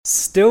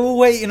Still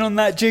waiting on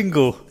that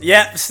jingle.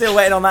 Yep, still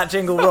waiting on that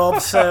jingle, Rob.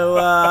 So,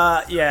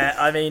 yeah,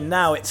 I mean,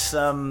 now it's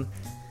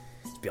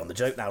beyond the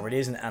joke now, really,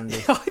 isn't it,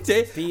 Andy? I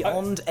did.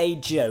 Beyond a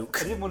joke.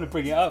 I didn't want to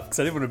bring it up because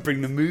I didn't want to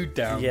bring the mood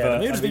down. Yeah, but, the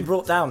mood has been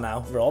brought down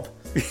now, Rob.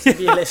 If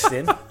you're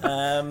listening,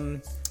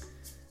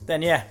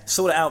 then yeah,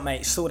 sort it out,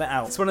 mate. Sort it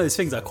out. It's one of those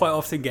things I quite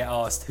often get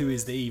asked, who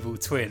is the evil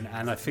twin?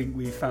 And I think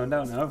we found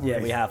out now, haven't we?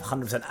 Yeah, we have,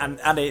 100%. And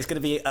Andy, it's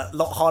going to be a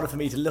lot harder for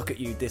me to look at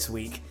you this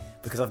week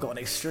because I've got an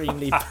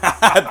extremely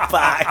bad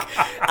back.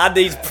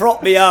 Andy's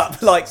propped me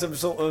up like some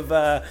sort of,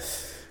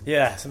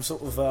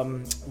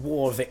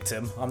 war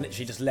victim. I'm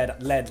literally just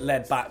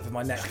led back with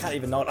my neck. I can't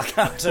even nod. I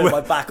can't turn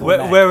my back on my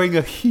neck. Wearing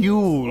a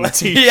Huel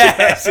t-shirt.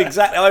 Yes,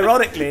 exactly.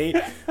 Ironically,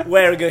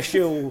 wearing a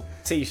Huel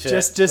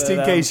t-shirt. Just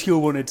in case Huel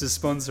wanted to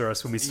sponsor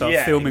us when we start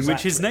filming, exactly.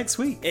 Which is next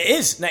week. It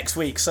is next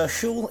week. So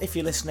Huel, if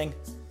you're listening,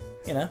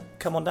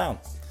 come on down.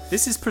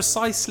 This is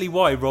precisely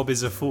why Rob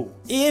is a fool.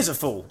 He is a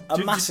fool,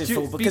 massive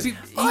fool. Because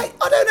I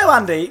I don't know,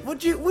 Andy.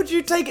 Would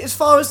you take it as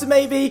far as to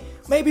maybe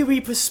we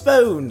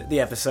postpone the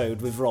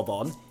episode with Rob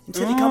on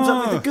until he comes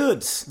up with the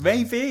goods?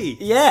 Maybe.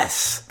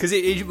 Yes, because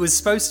it was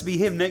supposed to be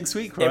him next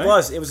week, right?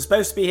 It was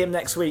supposed to be him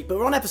next week, but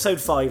we're on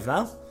episode 5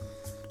 now,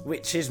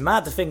 which is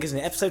mad to think, isn't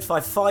it? Episode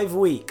 5, 5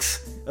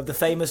 weeks of the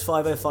famous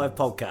 505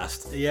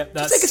 podcast. Yep.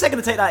 Just take a second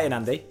to take that in,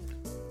 Andy.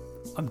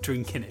 I'm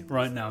drinking it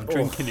right now. I'm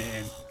drinking it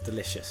in.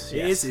 Delicious.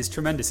 It is. It's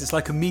tremendous. It's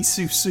like a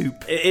miso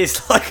soup. It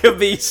is like a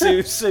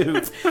miso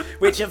soup,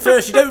 which at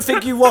first you don't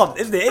think you want,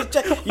 isn't it?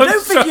 You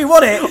don't think you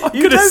want it.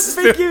 You don't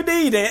think you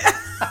need it.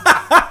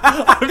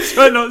 I'm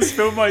trying not to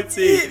spill my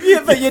tea.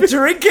 Yeah, but you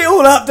drink it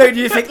all up, don't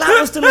you? You think that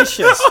was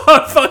delicious.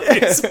 I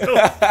fucking spilled.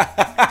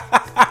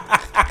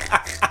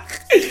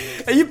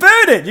 Are you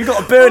burning? You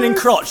got a burning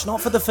crotch,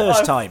 not for the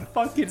first time.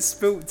 Fucking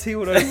spilt tea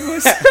all over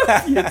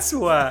myself, you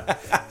twat.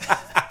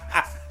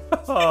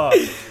 Oh.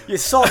 You're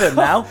sodden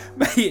now.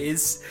 Mate,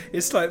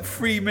 it's like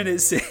 3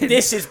 minutes in.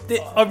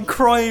 I'm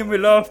crying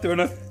with laughter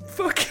and I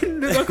fucking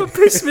look like I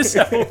pissed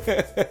myself.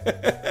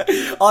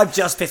 I've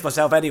just pissed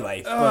myself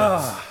anyway.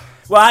 Well,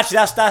 actually,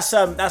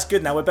 that's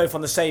good now. We're both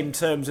on the same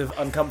terms of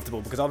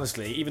uncomfortable because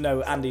honestly, even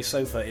though Andy's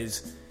sofa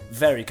is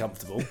very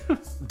comfortable,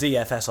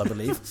 DFS I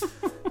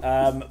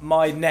believe,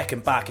 my neck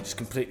and back are just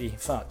completely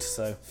fucked.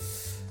 So,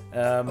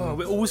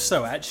 but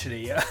also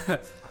actually.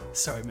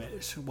 Sorry, mate, I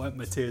should wipe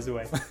my tears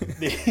away.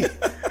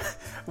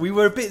 We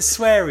were a bit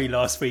sweary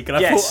last week, and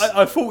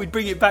I thought we'd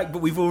bring it back, but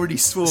we've already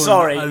sworn.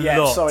 Sorry, a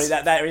lot. Sorry.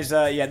 There is,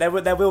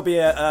 there will be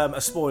a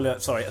spoiler.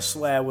 Sorry, a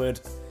swear word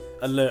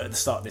alert at the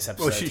start of this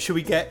episode. Well, should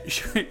we get?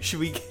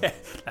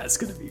 That's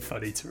going to be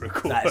funny to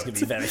record. That is going to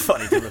be very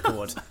funny to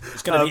record.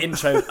 It's going to be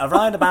intro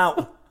around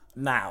about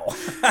now.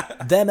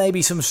 There may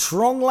be some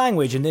strong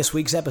language in this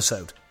week's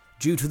episode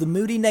due to the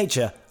moody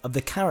nature of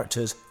the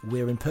characters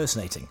we're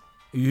impersonating.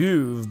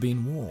 You've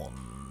been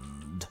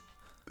warned.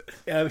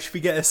 Should we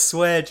get a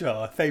swear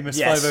jar? Famous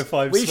yes, 505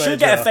 swear jar. We should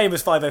get a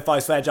famous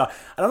 505 swear jar.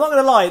 And I'm not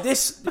going to lie,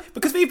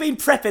 because we've been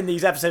prepping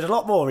these episodes a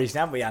lot more recently,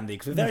 haven't we, Andy?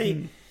 Because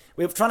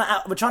we're trying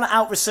to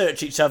out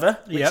research each other,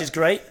 which is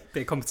great.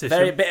 Bit of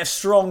competition. Bit of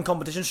strong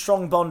competition,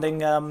 strong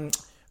bonding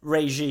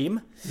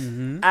regime.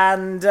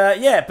 And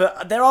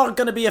but there are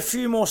going to be a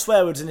few more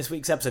swear words in this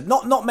week's episode.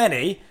 Not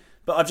many,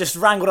 but I've just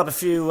wrangled up a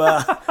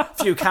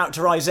few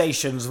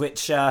characterizations,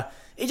 which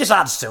it just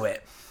adds to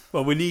it.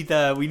 Well, we need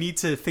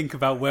to think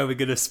about where we're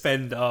going to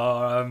spend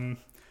our.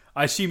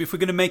 I assume if we're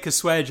going to make a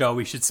swear jar,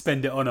 we should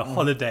spend it on a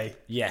holiday.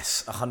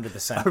 Yes,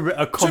 100%.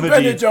 A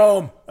comedy.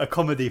 Benidorm. A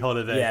comedy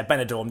holiday. Yeah,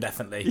 Benidorm,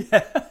 definitely.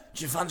 Yeah.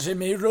 Do you fancy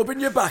me rubbing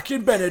your back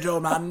in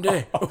Benidorm,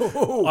 Andy?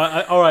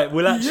 All right,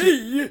 we'll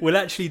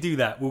actually do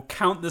that. We'll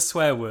count the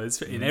swear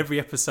words in every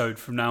episode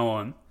from now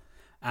on,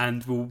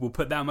 and we'll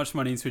put that much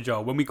money into a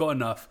jar. When we got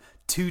enough,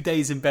 2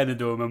 days in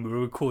Benidorm, and we'll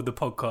record the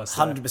podcast.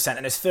 100%,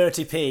 and it's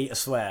 30p a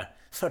swear.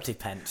 30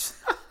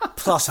 pence.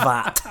 Plus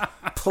VAT.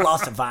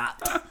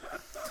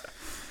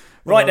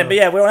 Right then, but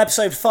yeah, we're on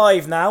episode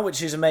 5 now,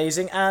 which is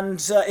amazing, and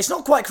it's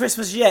not quite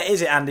Christmas yet,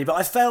 is it, Andy? But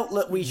I felt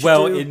that we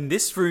should in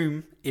this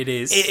room, it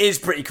is. It is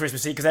pretty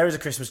Christmassy, because there is a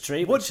Christmas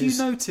tree. What do you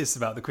notice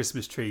about the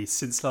Christmas tree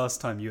since last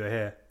time you were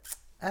here?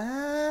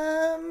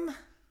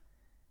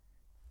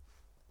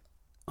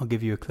 I'll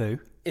give you a clue.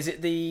 Is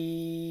it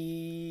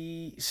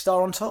the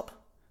star on top?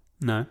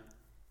 No.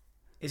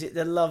 Is it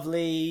the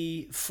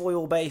lovely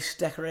foil-based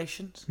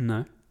decorations?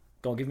 No.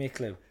 Go on, give me a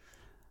clue.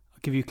 I'll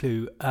give you a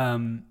clue.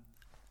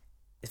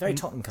 It's very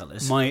Tottenham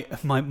colours. My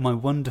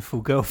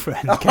wonderful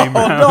girlfriend came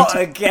round. Not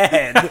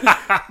again.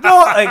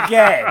 Not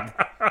again.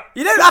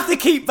 You don't have to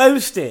keep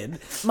boasting.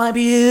 My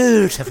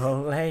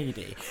beautiful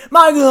lady.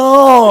 My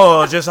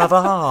gorgeous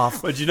other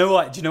half. Well, do you know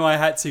what? I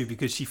had to?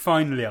 Because she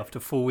finally, after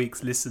 4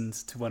 weeks, listened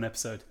to one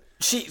episode.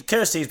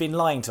 Kirsty's been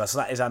lying to us. So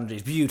that is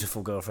Andrew's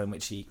beautiful girlfriend,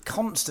 which he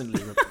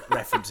constantly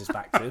references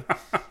back to.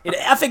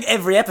 I think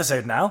every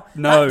episode now.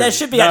 No, there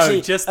should be actually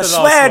just a the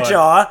swear last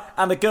jar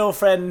and a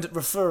girlfriend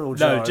referral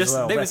jar. No, just as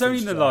well, it was only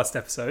in the last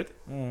episode.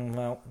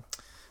 Well,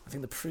 I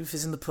think the proof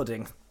is in the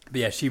pudding. But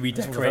yeah, she very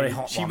redecorated.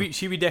 hot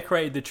She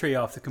redecorated the tree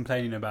after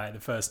complaining about it the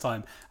first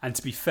time. And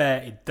to be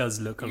fair, it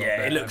does look a lot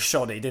better. Yeah, it looked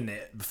shoddy, didn't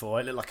it? Before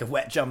it looked like a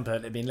wet jumper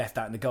that had been left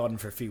out in the garden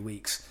for a few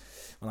weeks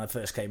when I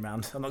first came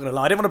round. I'm not going to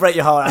lie, I didn't want to break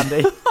your heart,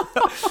 Andy.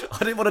 I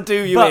didn't want to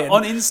do you But in.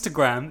 on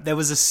Instagram, there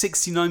was a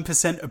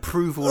 69%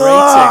 approval rating.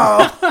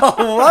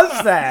 Oh,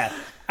 was there?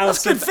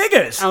 That's good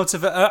figures. Out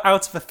of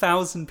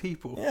 1,000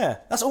 people. Yeah,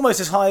 that's almost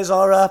as high as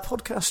our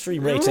podcast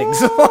stream ratings.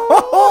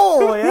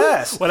 Oh,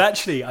 yes. Well,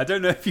 actually, I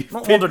don't know if you've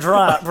Not been, one to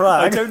brag.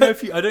 I don't know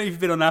if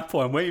you've been on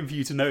Apple. I'm waiting for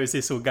you to notice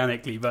this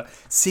organically. But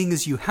seeing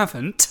as you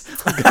haven't,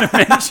 I'm going to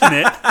mention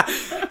it.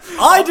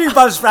 I do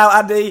Buzzsprout,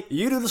 Andy.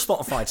 You do the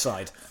Spotify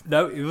side.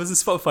 No, it wasn't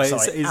Spotify.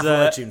 Sorry, it's Apple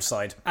iTunes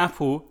side.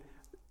 Apple.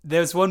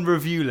 There's one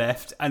review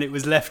left, and it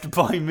was left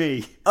by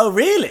me. Oh,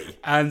 really?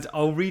 And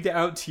I'll read it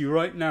out to you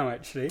right now,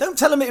 actually. Don't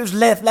tell them it was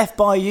left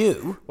by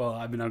you. Well,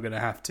 I mean, I'm going to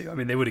have to. I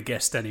mean, they would have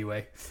guessed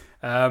anyway.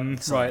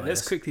 Right,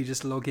 let's quickly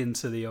just log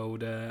into the old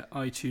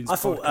iTunes I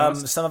thought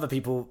podcast. some other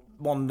people,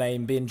 one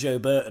name being Joe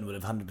Burton, would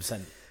have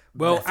 100%.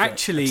 Well, left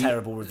actually, a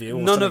terrible review.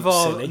 Or none of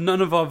our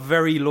silly.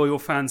 very loyal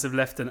fans have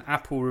left an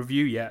Apple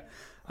review yet.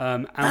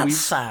 And That's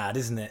sad,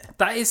 isn't it?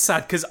 that is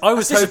sad because I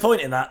was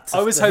disappointing. That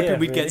I was to hoping hear,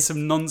 we'd really. get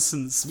some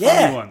nonsense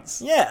funny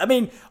ones. Yeah, I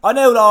mean, I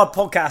know that our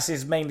podcast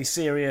is mainly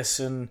serious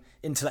and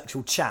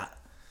intellectual chat,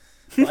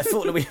 but I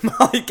thought that we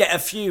might get a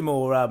few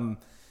more,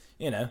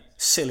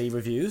 silly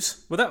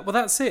reviews. Well,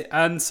 that's it.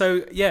 And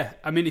so, yeah,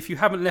 I mean, if you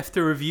haven't left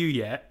a review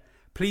yet,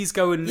 please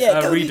go and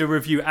go read a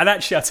review. And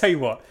actually, I'll tell you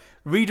what.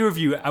 Read a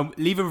review and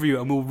leave a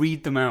review, and we'll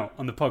read them out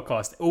on the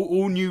podcast.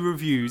 All new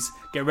reviews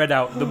get read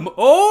out. No!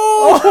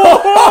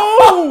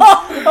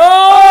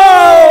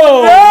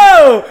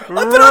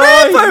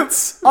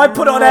 I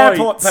put it on Right.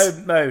 airport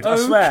mode. I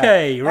swear.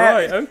 Okay,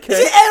 right, okay. Is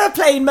it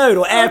airplane mode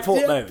or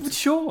airport mode?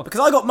 Sure. Because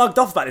I got mugged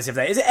off about this the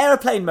other day. Is it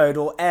airplane mode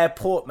or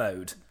airport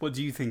mode? What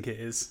do you think it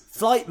is?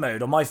 Flight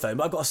mode on my phone,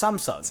 but I've got a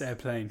Samsung. It's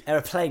airplane.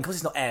 Airplane, because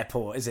it's not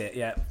airport, is it?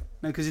 Yeah.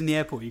 No, because in the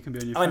airport you can be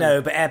on your phone. I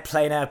know, but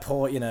airplane,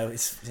 airport,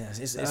 it's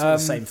the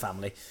same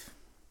family.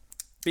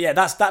 But yeah,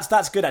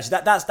 that's good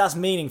actually. That's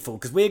meaningful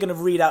because we're going to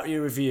read out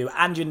your review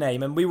and your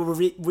name, and we will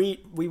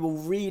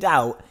read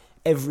out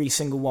every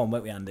single one,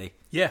 won't we, Andy?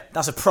 Yeah.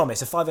 That's a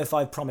promise, a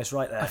 505 promise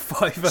right there.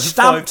 505.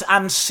 Stamped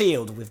and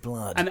sealed with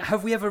blood. And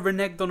have we ever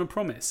reneged on a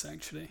promise,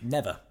 actually?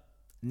 Never,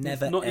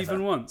 Not ever.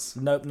 even once?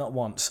 Nope, not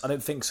once. I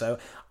don't think so.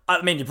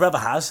 I mean, your brother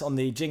has on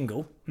the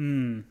jingle,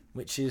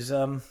 which is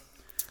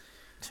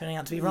turning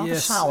out to be rather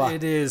sour. Yes,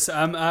 it is.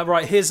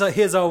 Right,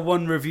 here's our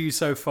one review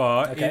so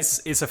far. Okay.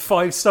 It's a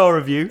 5-star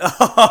review.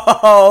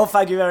 Oh,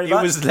 thank you very much.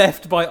 It was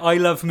left by I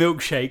Love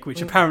Milkshake, which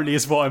apparently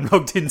is what I'm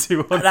logged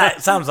into on,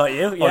 That sounds like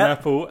you, on yeah.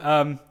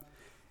 Apple.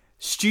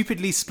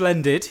 Stupidly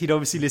splendid. He'd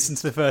obviously listened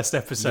to the first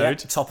episode.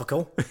 Yeah,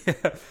 topical.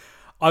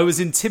 I was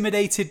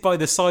intimidated by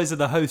the size of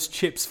the host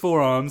Chip's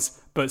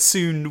forearms, but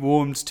soon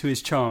warmed to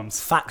his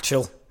charms.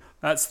 Factual.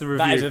 That's the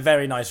review. That is a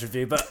very nice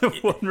review, but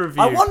One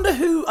review. I wonder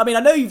who. I mean,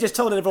 I know you've just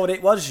told everyone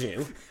it was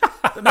you,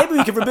 but maybe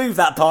we could remove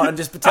that part and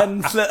just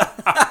pretend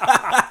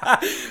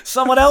that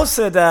someone else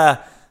had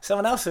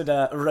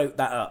wrote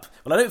that up.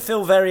 Well, I don't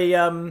feel very.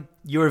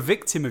 You're a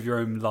victim of your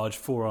own large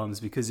forearms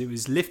because it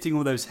was lifting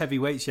all those heavy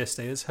weights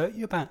yesterday that's hurt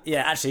your back.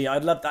 Yeah, actually,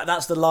 I'd love that.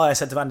 That's the lie I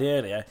said to Andy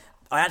earlier.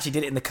 I actually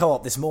did it in the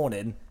co-op this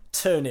morning,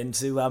 turning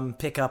to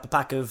pick up a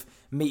pack of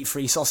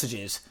meat-free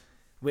sausages,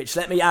 which,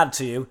 let me add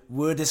to you,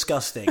 were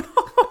disgusting.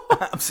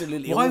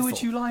 Absolutely Why awful.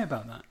 would you lie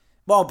about that?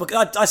 Well,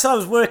 because I said I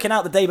was working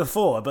out the day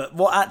before, but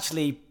what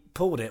actually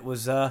pulled it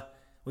was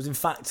in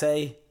fact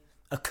a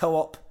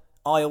co-op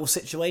aisle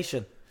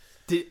situation.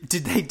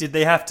 Did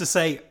they have to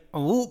say,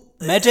 "Oh,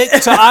 medic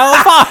to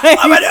aisle 5"?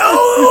 I went,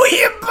 "Oh,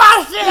 you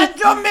bastard!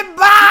 You done me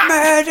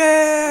back!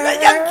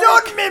 You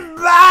done me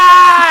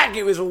back!"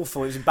 It was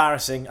awful. It was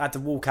embarrassing. I had to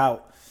walk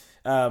out.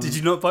 Did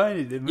you not buy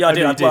anything? Yeah, I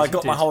did. know you I you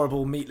got my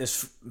horrible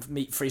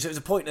meat-free, so it was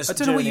a pointless. I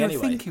don't know what you were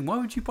anyway. thinking. Why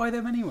would you buy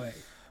them anyway?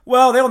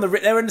 Well,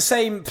 they're in the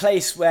same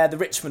place where the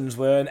Richmonds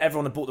were, and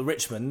everyone had bought the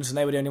Richmonds, and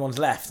they were the only ones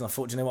left. And I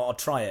thought, you know what, I'll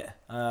try it.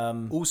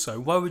 Also,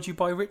 why would you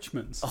buy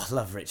Richmond's? Oh, I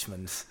love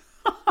Richmonds.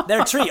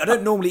 They're a treat. I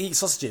don't normally eat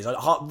sausages.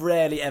 I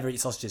rarely ever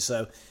eat sausages.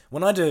 So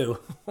when I do,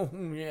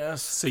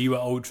 yes. So you were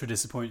ultra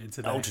disappointed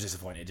today. Ultra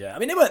disappointed, yeah. I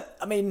mean, they weren't.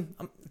 I mean,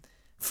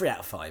 3 out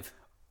of 5.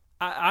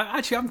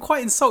 Actually, I'm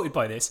quite insulted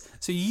by this.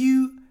 So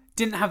you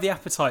didn't have the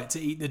appetite to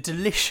eat the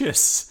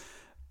delicious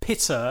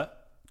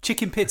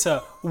chicken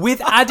pitta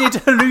with added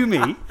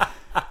halloumi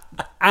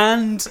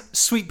and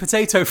sweet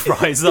potato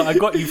fries that I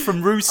got you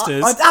from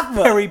Roosters. I'd have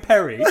one. Peri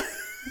peri.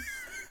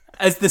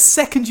 As the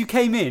second you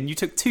came in, you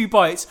took 2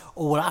 bites.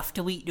 Oh, I'll have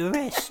to eat the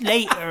rest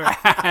later.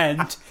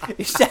 And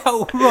is that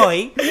all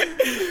right?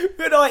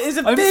 Good night.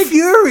 I'm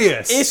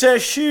furious. It's a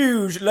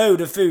huge load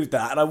of food,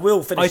 that, and I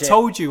will finish it. I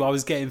told you I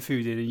was getting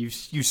food in, and you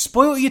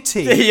spoiled your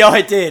tea. Yeah,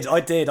 I did.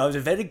 I was a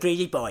very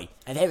greedy boy.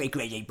 A very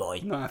greedy boy.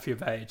 I'm not happy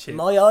about it, Chip.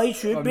 My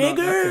eyes are I'm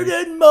bigger not happy.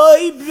 than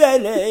my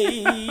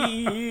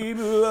belly.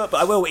 But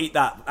I will eat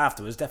that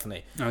afterwards,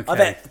 definitely. Okay. I've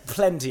had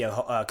plenty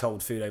of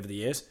cold food over the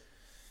years.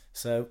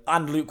 So,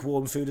 and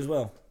lukewarm food as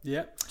well.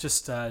 Yeah,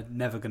 just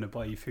never going to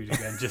buy you food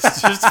again.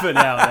 Just put it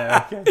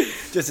out there, okay?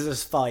 Just as a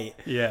spite.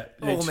 Yeah,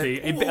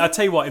 literally. I'll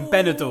tell you what, in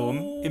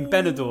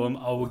Benidorm,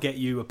 I will get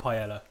you a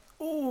paella.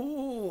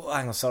 Oh,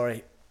 hang on,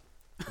 sorry.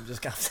 I'm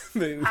just going to have to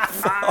move.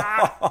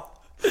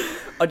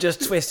 I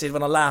just twisted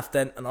when I laughed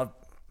then, and I...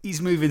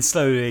 He's moving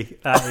slowly.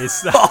 That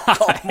is...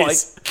 my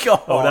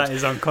God. Oh, that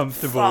is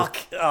uncomfortable. Fuck.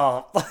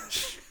 Oh.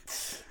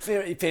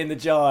 Feel it in the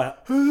jar.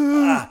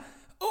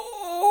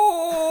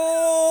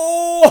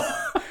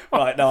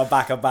 Right, no, I'm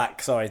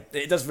back. Sorry.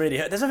 It does really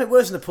hurt. There's nothing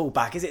worse than a pull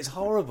back, is it? It's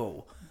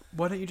horrible.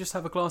 Why don't you just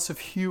have a glass of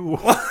Huel?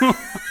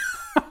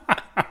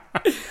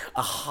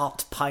 A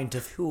hot pint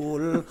of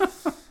Huel.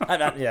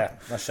 Yeah,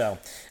 I shall.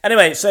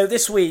 Anyway, so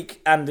this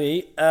week,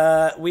 Andy,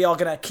 we are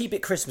going to keep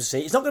it Christmassy.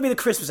 It's not going to be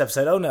the Christmas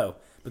episode, oh no,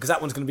 because that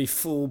one's going to be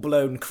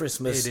full-blown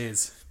Christmas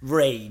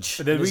rage.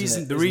 But the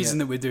reason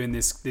that we're doing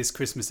this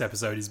Christmas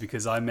episode is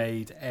because I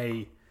made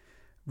a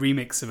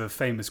remix of a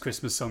famous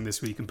Christmas song this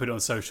week and put it on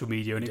social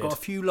media, and it got a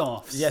few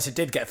laughs. Yes, it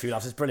did get a few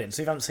laughs. It's brilliant.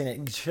 So if you haven't seen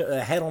it,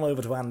 head on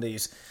over to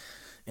Andy's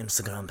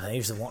Instagram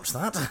page to watch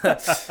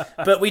that.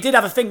 But we did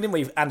have a thing, didn't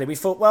we, Andy? We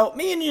thought, well,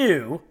 me and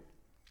you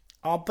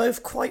are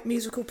both quite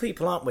musical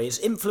people, aren't we? It's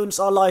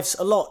influenced our lives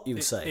a lot, you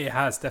would say. It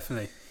has,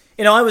 definitely.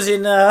 You know, I was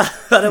in, I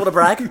don't want to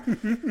brag,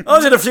 I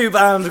was in a few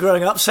bands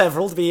growing up,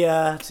 several to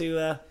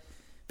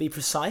be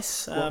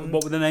precise.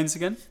 What were the names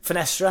again?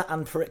 Fenestra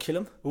and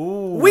Periculum.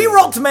 Ooh. We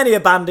rocked many a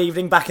band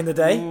evening back in the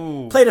day.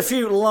 Ooh. Played a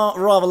few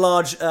rather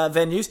large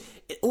venues.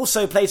 It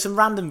also played some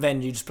random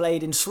venues.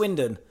 Played in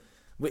Swindon,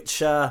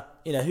 which you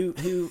know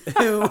who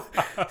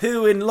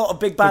in a lot of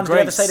big bands would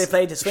ever say they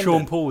played in Swindon.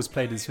 Sean Paul has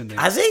played in Swindon.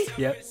 Has he?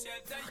 Yep.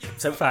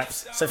 So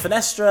facts. So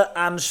Fenestra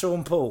and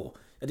Sean Paul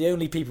are the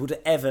only people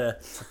to ever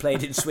have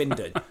played in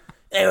Swindon.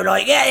 They were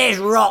like, get this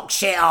rock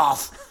shit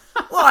off.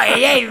 What are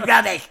you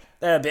rubbish?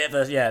 They're a bit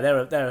of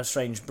a, they're a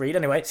strange breed.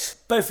 Anyway,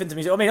 both into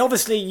music. I mean,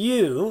 obviously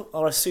you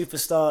are a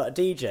superstar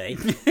DJ.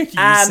 You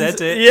said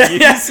it.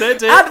 You said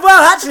it. And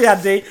well, actually,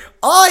 Andy,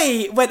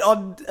 I went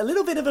on a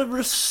little bit of a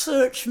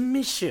research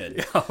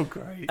mission. Oh,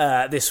 great.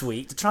 This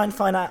week to try and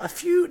find out a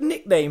few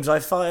nicknames I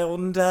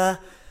found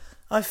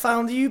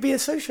you be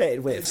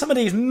associated with. Some of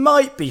these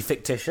might be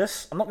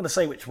fictitious. I'm not going to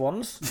say which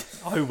ones.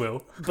 I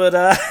will. But,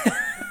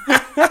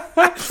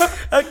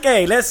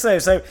 okay, let's say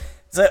so.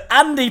 So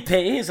Andy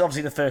P is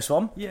obviously the first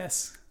one.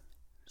 Yes.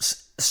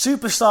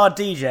 Superstar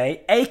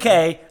DJ,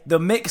 a.k.a. the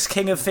Mix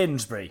King of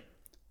Finsbury.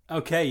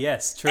 Okay,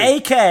 yes, true.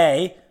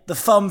 A.k.a. the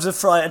Thumbs of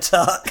Friar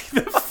Tuck.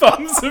 The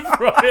Thumbs of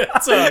Friar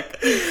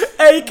Tuck.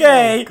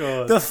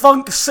 A.k.a. the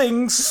Funk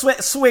Swing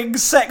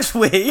Sex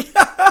Wee.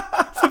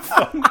 The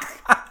Funk.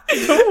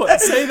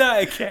 What? Say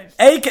that again.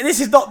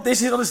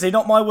 This is honestly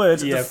not my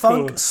words. Yeah, the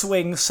Funk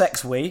Swing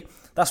Sex Wee.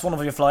 That's one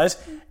of your flyers.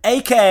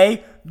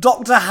 A.k.a.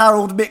 Dr.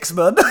 Harold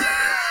Mixman.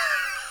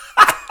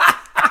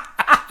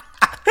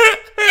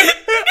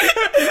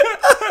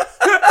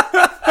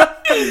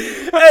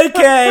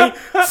 A.k.a.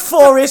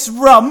 Forrest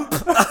Rump.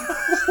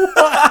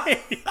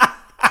 Why?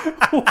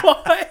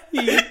 Why?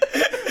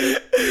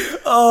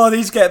 Oh,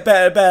 these get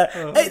better and better.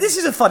 Oh. Hey, this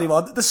is a funny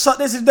one. This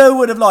is no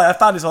word of lie. I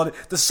found this one.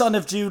 The son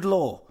of Jude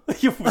Law.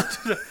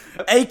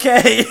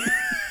 A.k.a.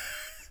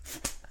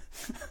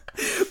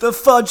 the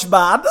Fudge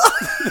Man.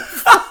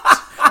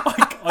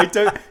 I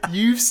don't.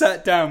 You've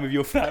sat down with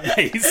your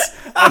flatmates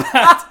and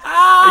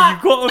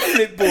you've got a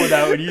flipboard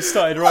out and you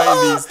started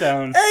writing these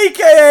down.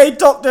 A.k.a.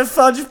 Dr.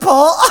 Fudge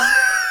Pot.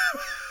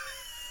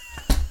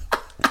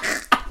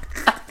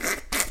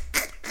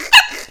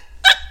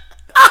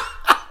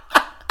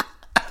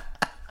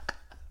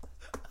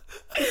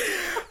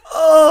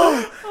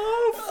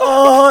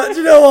 Oh, do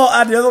you know what,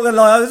 Andy? I'm not gonna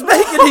lie. I was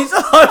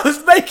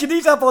making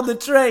these up on the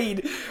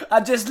train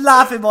and just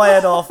laughing my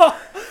head off.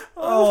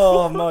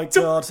 Oh my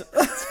God.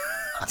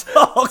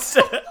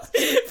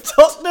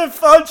 Dr.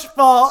 Fudge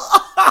Pot.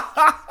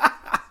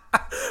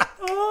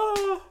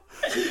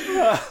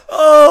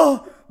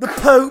 Oh, the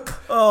Pope.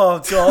 Oh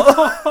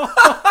God.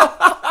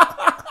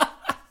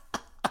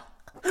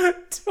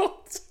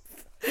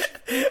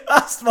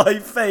 That's my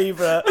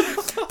favourite.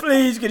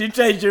 Please, can you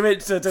change your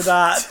Insta to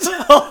that?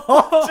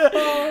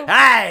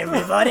 Hi,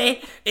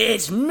 everybody.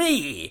 It's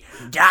me,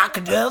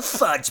 Dr.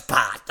 Fudge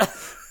Pot.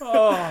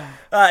 Oh.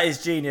 That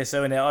is genius,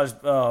 though, isn't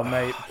it?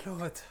 Mate.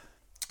 Lord.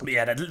 But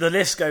yeah, the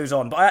list goes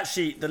on. But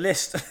actually, the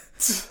list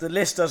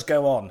does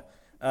go on.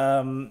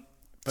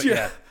 But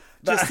yeah.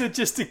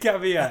 Just a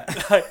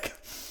caveat. Like,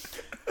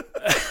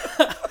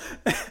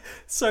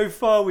 so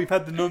far, we've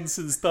had the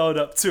nonsense dialed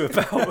up to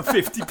about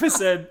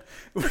 50%.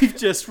 We've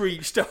just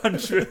reached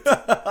 100.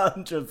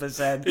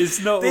 100%. It's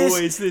not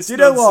always this. Do you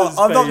know what?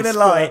 I'm not going to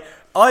lie.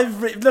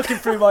 I'm looking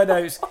through my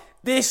notes.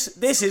 This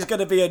is going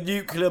to be a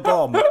nuclear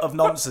bomb of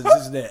nonsense,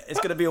 isn't it? It's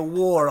going to be a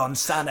war on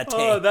sanity.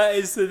 Oh,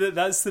 that's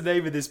the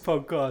name of this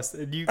podcast.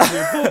 A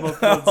nuclear bomb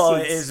of nonsense. Oh,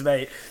 it is,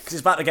 mate. Because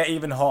it's about to get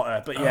even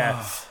hotter. But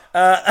yeah.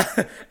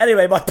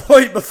 Anyway, my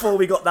point before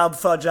we got down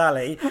Fudge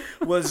Alley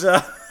was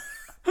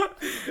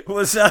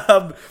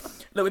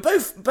Look, we're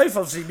both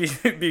obviously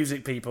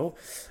music people.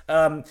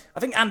 I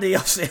think Andy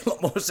obviously a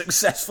lot more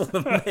successful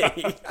than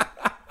me.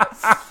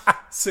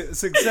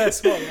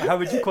 Success? What? How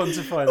would you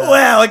quantify that?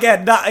 Well,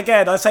 again,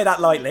 I say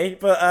that lightly,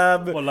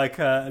 but what, like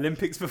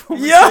Olympics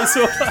performances?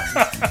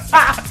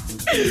 Yeah.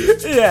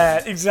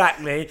 Yeah,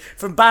 exactly.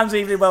 From Bands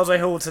Evening Wellesley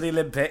Hall to the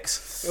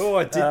Olympics. Oh,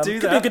 I did do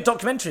that. Could be a good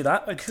documentary.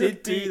 That I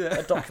did do that.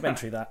 A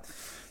documentary that.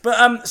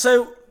 But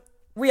so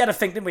we had a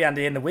think, didn't we,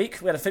 Andy? In the week,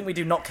 we had a think. We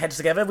do knock heads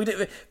together. We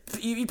do.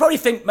 You probably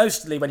think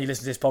mostly when you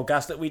listen to this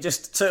podcast that we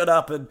just turn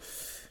up and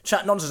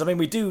chat nonsense. I mean,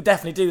 we do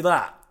definitely do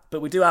that.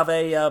 But we do have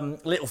a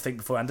little thing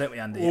beforehand, don't we,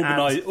 Andy?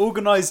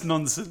 Organised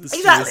nonsense.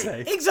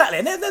 Exactly.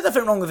 And there's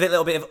nothing wrong with it, a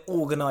little bit of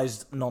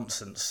organised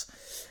nonsense.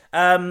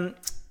 And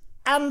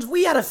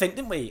we had a think,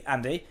 didn't we,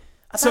 Andy?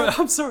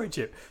 I'm sorry,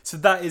 Chip. So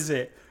that is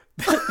it.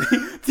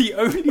 The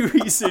only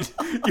reason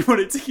you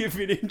wanted to give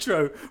me an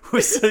intro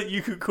was so that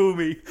you could call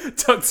me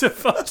Dr.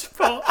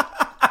 Fudgepot.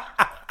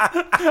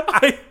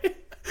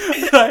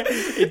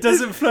 It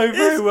doesn't flow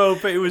very well,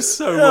 but it was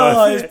so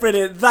worth it. It's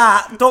brilliant.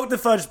 That, Dr.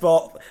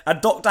 Fudgepot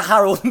and Dr.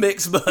 Harold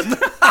Mixman.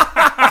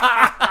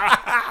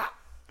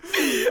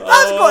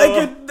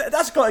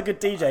 That's got a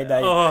good DJ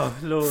name. Oh,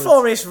 Lord.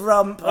 Forrest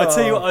Rump.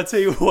 I'll tell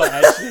you what,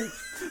 actually.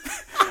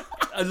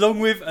 along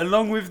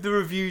with the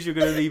reviews you're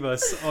going to leave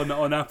us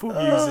on Apple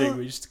Music,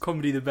 which is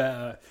comedy the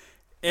better.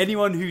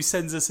 Anyone who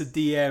sends us a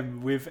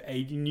DM with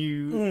a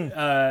new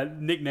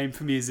nickname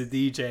for me as a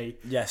DJ,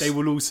 yes, they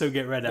will also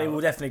get read out. They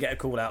will definitely get a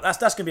call out. That's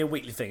going to be a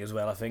weekly thing as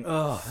well, I think.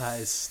 Oh, that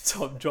is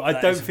top job. I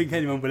don't think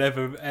anyone will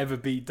ever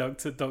beat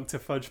Dr.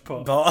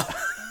 Fudgepot. But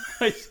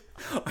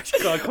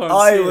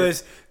I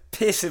was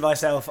pissing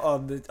myself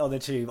on the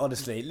tube,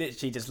 honestly.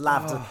 Literally just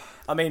laughed.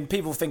 I mean,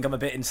 people think I'm a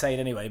bit insane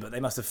anyway, but they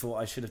must have thought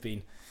I should have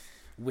been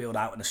wheeled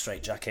out in a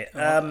straitjacket.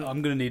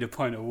 I'm going to need a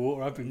pint of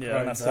water. I've been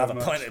crying so much. Have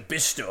a pint of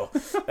Bisto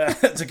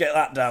to get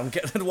that down.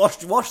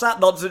 Wash that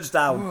nonsense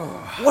down.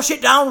 Wash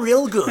it down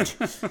real good.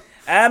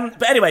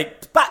 But anyway,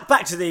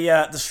 back to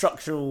the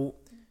structural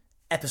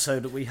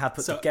episode that we had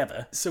put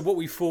together. So what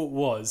we thought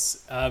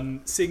was,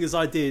 seeing as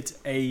I did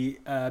a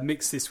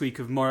mix this week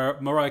of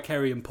Mariah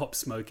Carey and Pop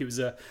Smoke, it was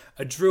a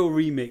drill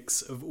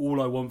remix of All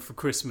I Want for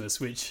Christmas,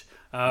 which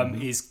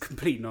is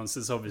complete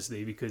nonsense,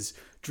 obviously, because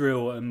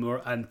drill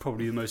and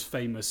probably the most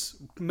famous,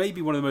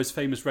 maybe one of the most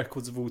famous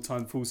records of all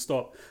time, full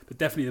stop, but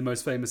definitely the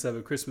most famous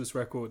ever Christmas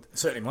record.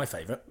 Certainly my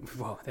favourite.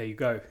 Well, there you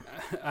go.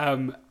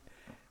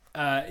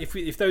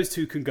 If those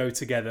two can go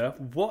together,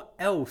 what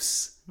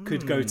else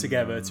could go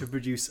together to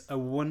produce a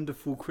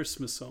wonderful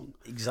Christmas song?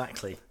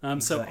 Exactly.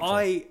 So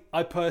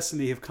I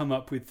personally have come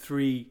up with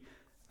three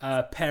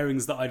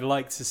pairings that I'd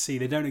like to see.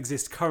 They don't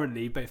exist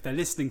currently, but if they're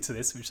listening to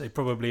this, which they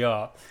probably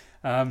are,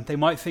 they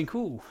might think,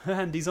 "Oh,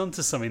 Andy's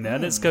onto something there.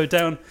 Let's go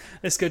down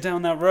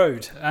that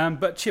road."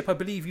 But Chip, I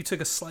believe you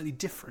took a slightly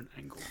different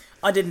angle.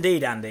 I did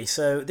indeed, Andy.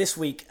 So this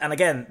week,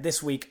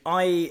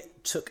 I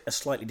took a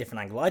slightly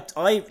different angle.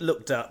 I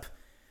looked up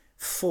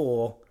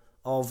 4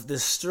 of the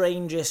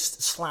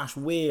strangest /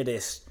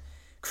 weirdest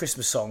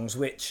Christmas songs,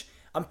 which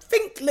I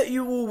think that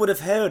you all would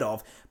have heard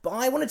of, but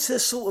I wanted to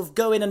sort of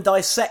go in and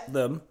dissect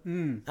them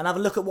and have a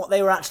look at what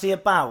they were actually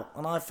about.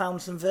 And I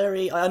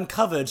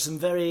uncovered some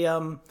very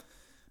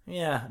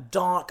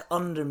dark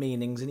under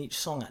meanings in each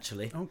song,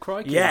 actually. Oh,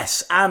 crikey.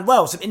 Yes, and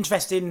some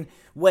interesting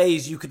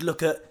ways you could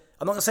look at,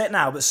 I'm not going to say it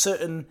now, but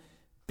certain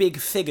big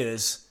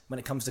figures when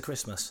it comes to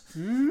Christmas.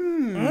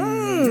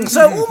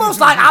 So almost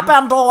like up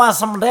and over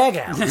some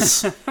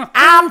leggings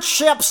and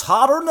chips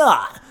hot or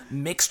not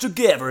mixed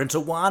together into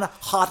one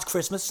hot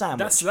Christmas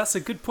sandwich. That's a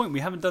good point.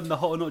 We haven't done the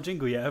hot or not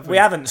jingle yet, have we? We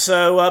haven't.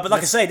 So, but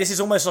like I say, this is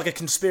almost like a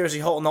conspiracy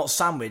hot or not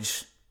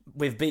sandwich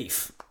with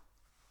beef.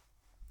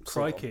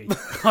 Crikey.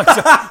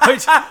 I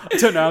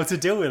don't know how to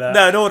deal with that.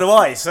 No, nor do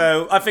I.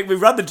 So I think we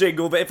run the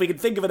jingle, but if we can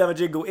think of another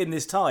jingle in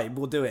this time,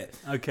 we'll do it.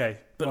 Okay.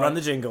 But run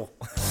the jingle.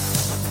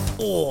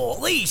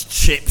 Oh, these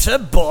chips are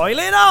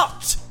boiling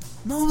hot.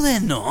 No,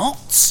 they're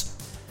not.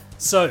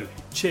 So,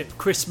 Chip,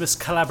 Christmas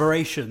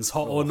collaborations,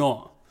 hot or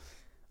not?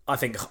 I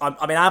think, I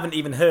haven't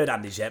even heard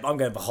Andy's yet, but I'm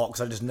going for hot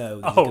because I just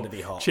know they're going to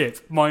be hot. Chip,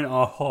 mine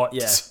are hot.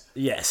 Yeah.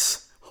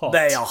 Yes. Hot.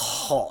 They are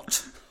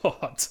hot.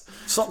 Hot.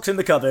 Socks in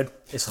the cupboard.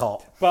 It's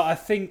hot. But I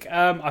think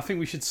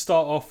we should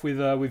start off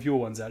with your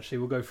ones, actually.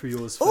 We'll go through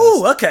yours first.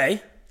 Oh,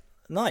 okay.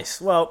 Nice.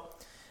 Well,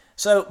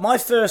 so my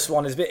first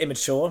one is a bit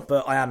immature,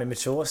 but I am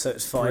immature, so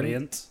it's fine.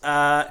 Brilliant.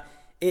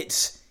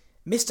 It's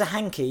Mr.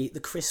 Hanky, the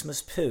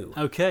Christmas Poo.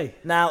 Okay.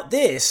 Now,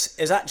 this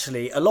is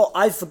actually a lot.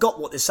 I forgot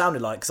what this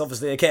sounded like, because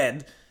obviously,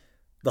 again,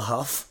 the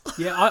huff.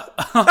 Yeah,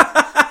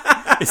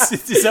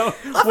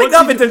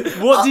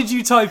 what did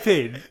you type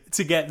in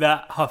to get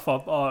that Huff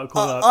Up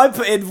article up? I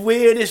put in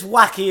weirdest,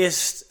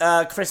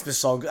 wackiest Christmas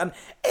song, and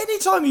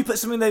anytime you put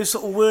some of those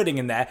sort of wording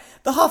in there,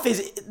 the Huff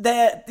is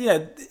there.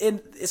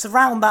 It's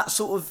around that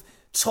sort of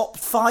top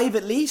 5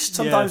 at least,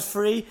 sometimes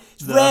 3.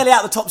 It's rarely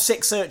out the top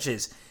 6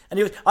 searches. And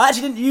I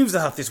actually didn't use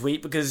the Huff this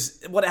week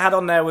because what it had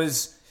on there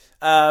was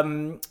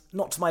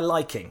not to my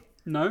liking.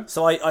 No.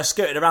 So I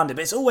skirted around it,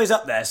 but it's always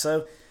up there.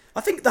 So I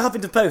think the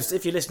Huffington Post,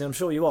 if you're listening, I'm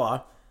sure you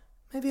are,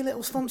 Maybe a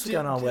little sponsor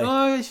going our way.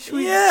 I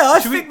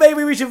think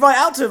maybe we should write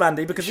out to him,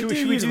 Andy, because we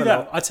should we use do him a that?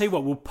 lot. I tell you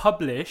what, we'll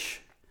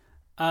publish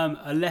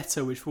a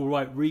letter which we'll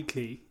write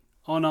weekly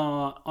on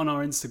our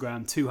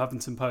Instagram to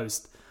Huffington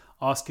Post,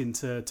 asking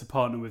to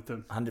partner with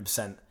them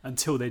 100%.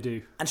 until they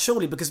do. And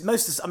surely, because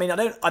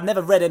I've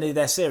never read any of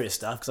their serious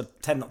stuff, because I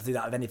tend not to do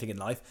that with anything in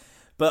life,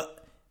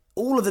 but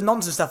all of the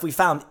nonsense stuff we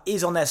found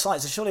is on their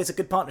site, so surely it's a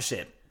good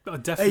partnership. Oh,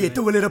 definitely. Hey, you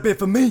do a little bit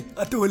for me,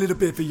 I do a little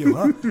bit for you,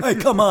 huh? Hey,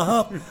 come on,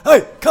 Huff.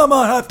 Hey, come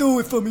on, Huff, do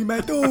it for me,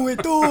 man. Do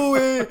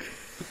it.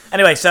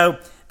 Anyway, so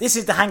this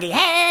is the Hanky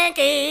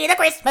the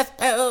Christmas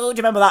Pooh. Do you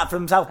remember that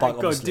from South Park?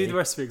 God, obviously? do the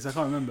rest of it because I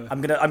can't remember. I'm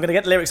gonna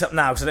get the lyrics up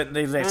now, so I don't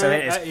need the lyrics. So here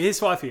it is. Here's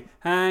what I feel.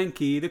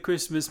 Hanky the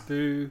Christmas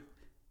Pooh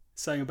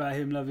sang about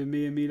him loving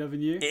me and me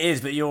loving you. It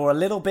is, but you're a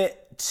little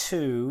bit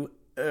too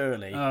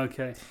early.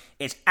 Okay.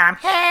 It's I'm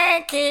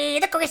Hanky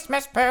the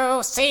Christmas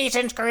Pooh.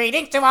 Season's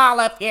greetings to all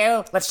of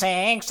you. Let's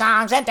sing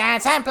songs and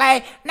dance and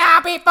play.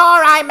 Now before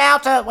I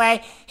melt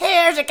away,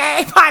 here's a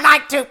game I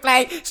like to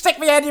play. Stick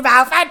me in your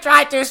mouth and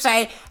try to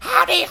say,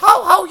 howdy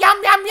ho ho yum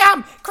yum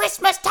yum.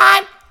 Christmas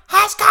time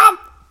has come.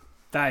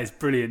 That is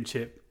brilliant,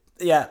 Chip.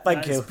 Yeah,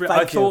 thank you.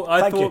 I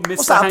thought Mr.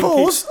 What's that, Hanky.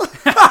 pause?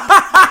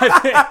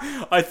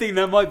 I think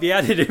that might be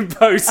added in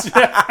post.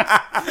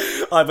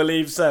 I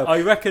believe so.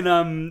 I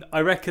reckon.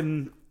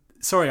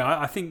 Sorry,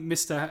 I think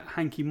Mr.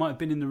 Hanky might have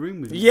been in the room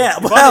with me. Yeah,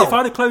 if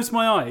I'd have closed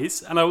my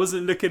eyes and I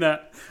wasn't looking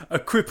at a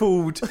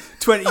crippled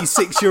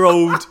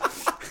 26-year-old,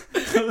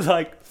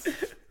 like,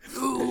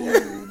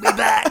 ooh, be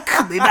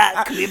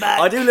back.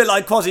 I do look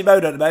like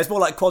Quasimodo at the moment. It's more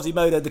like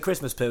Quasimodo the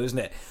Christmas Pooh, isn't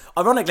it?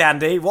 Ironically,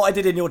 Andy, what I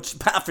did in your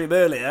bathroom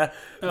earlier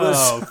was...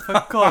 Oh,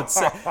 for God's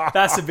sake.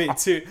 That's a bit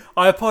too...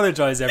 I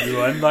apologise,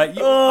 everyone. Like,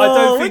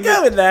 we're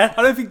going there.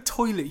 I don't think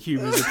toilet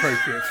humour is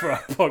appropriate for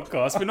our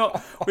podcast.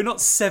 We're not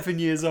 7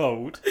 years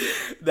old.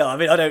 No, I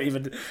mean, I don't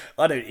even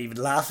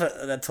laugh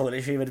at that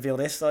toilet humour, to be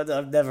honest. I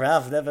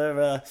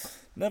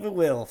never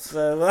will.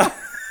 So...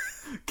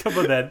 Come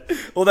on then.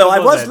 Although Come I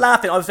on was then.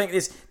 laughing, I was thinking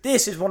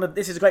this is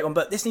a great one,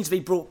 but this needs to be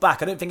brought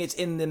back. I don't think it's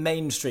in the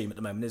mainstream at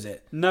the moment, is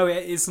it? No,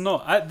 it's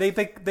not. They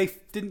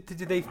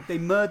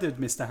murdered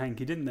Mr.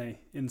 Hanky, didn't they,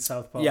 in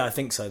South Park? Yeah, I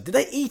think so. Did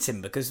they eat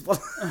him? Because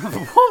What?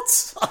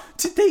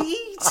 Did they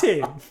eat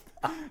him?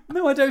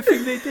 No, I don't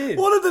think they did.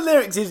 one of the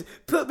lyrics is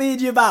 "Put me in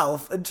your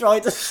mouth and try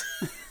to."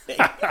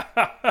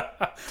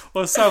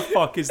 Well, South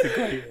Park is the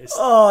greatest.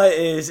 Oh, it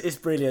is. It's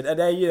brilliant, and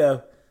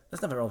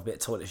there's nothing wrong with a bit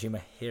of toilet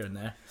humour here and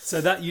there. So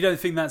that you don't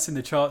think that's in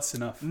the charts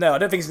enough? No, I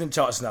don't think it's in the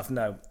charts enough.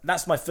 No,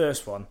 that's my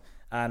first one,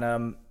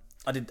 and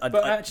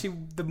Actually,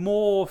 the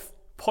more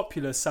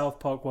popular South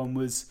Park one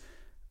was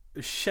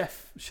a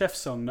chef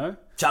song, no?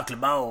 Chocolate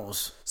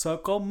balls.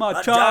 Suck on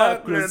my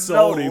chocolate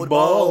salty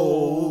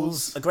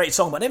balls. A great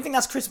song, but I don't think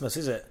that's Christmas,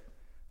 is it?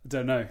 I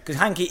don't know. Because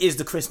Hanky is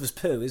the Christmas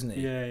Pooh, isn't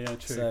he? Yeah,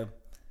 true.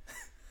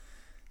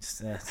 So,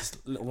 just a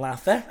little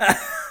laugh there.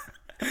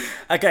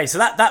 Okay, so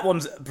that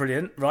one's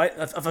brilliant, right?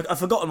 I've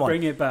forgotten one.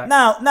 Bring it back.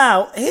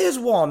 Now, here's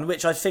one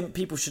which I think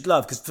people should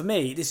love, because for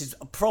me, this is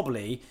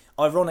probably,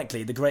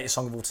 ironically, the greatest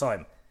song of all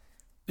time.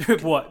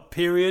 What,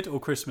 period or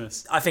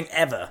Christmas? I think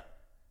ever.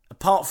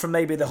 Apart from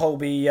maybe the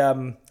Holby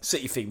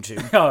City theme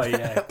tune. Oh,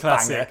 yeah,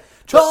 classic.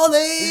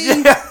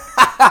 Charlie!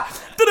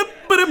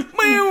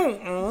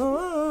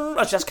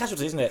 Actually, that's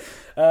Casualty, isn't it?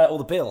 Or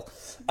the Bill.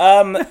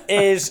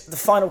 Is the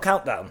Final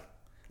Countdown.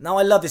 Now,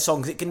 I love this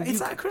song because it can... Is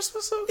that a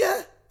Christmas song?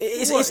 Yeah.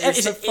 It's a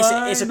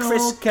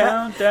Final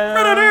countdown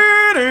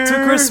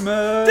to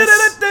Christmas.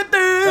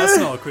 That's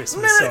not a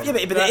Christmas song. Yeah,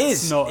 but it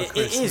is. Not a It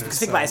Christmas is, because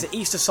think about it. It's an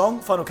Easter song,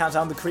 Final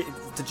Countdown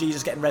to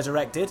Jesus getting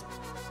resurrected.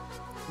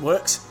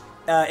 Works.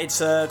 It's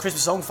a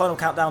Christmas song, Final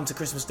Countdown to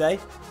Christmas Day.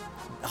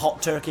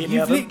 Hot turkey in the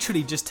You've oven.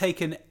 literally just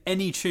taken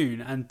any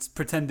tune and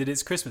pretended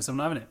it's Christmas. I'm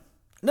not having it.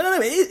 No.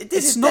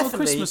 It's not a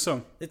Christmas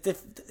song.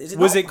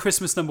 Was it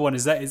Christmas number one?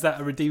 Is that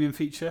a redeeming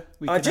feature?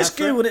 I just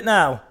googled it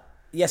now.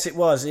 Yes, it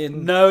was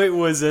in. No, it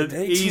wasn't.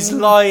 He's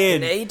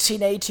lying. In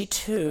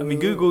 1882. I mean,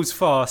 Google's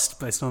fast,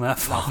 but it's not that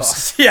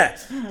fast. Yeah.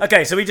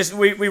 Okay, so we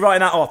writing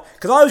that off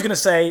because I was going to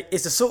say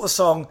it's the sort of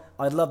song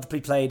I'd love to be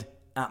played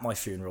at my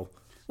funeral.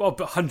 Well,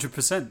 but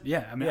 100%.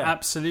 Yeah, I mean, Yeah.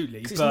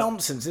 absolutely. It's but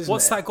nonsense, isn't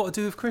what's it? that got to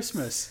do with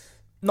Christmas?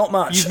 Not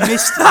much. You've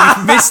missed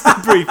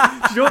the brief.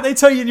 Do you know what they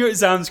tell you in your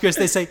exams, Chris?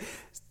 They say,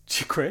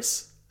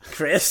 Chris?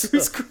 Chris.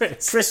 Who's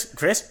Chris?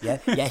 Chris. Yeah.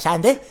 Yes,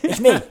 Andy, it's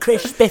me,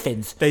 Chris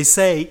Spiffins. They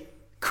say,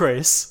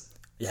 Chris.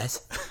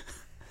 Yes.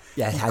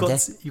 Yes, Andy.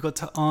 You got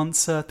to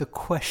answer the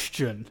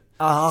question,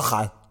 Oh,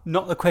 okay.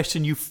 not the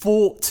question you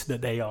thought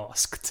that they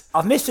asked.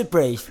 I've missed a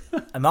brief,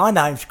 and my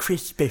name's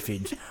Chris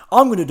Spiffins.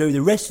 I'm going to do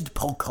the rest of the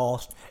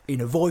podcast in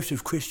the voice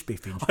of Chris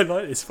Spiffins. I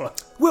like this one.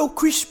 Well,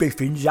 Chris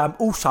Spiffins,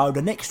 also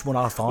the next one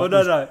I find.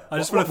 Well, no. I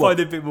just want to what?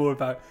 find a bit more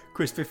about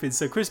Chris Biffins.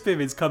 So Chris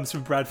Biffins comes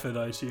from Bradford,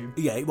 I assume.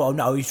 Yeah, well,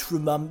 no, he's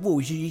from,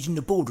 he's in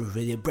the border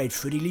of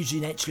Bradford. He lives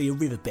in actually a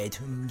riverbed,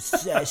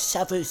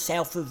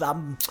 south of,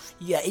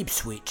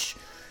 Ipswich.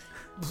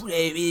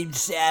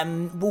 It's,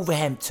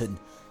 Wolverhampton.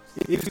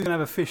 If you're going to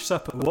have a fish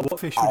supper, what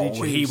fish would he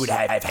choose? He would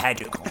have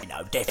haddock,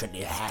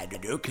 definitely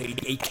haddock.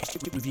 He'd kiss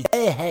it with his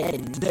bare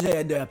hands,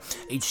 and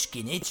he'd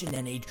skin it, and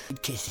then he'd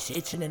kiss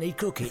it, and then he'd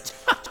cook it.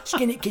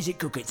 Skin it, kiss it,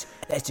 cook it.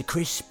 That's the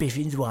Chris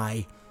Spiffins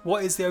way.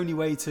 What is the only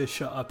way to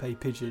shut up a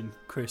pigeon,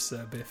 Chris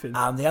Biffin?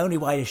 The only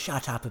way to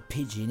shut up a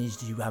pigeon is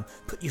to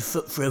put your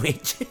foot through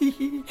it.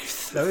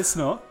 No, it's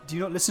not. Do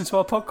you not listen to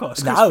our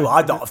podcast? No,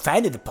 I'm not a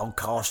fan of the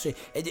podcast.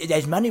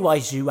 There's many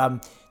ways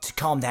to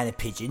calm down a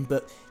pigeon,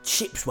 but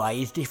Chip's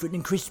way is different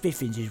than Chris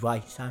Biffin's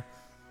way. So,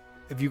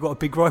 have you got a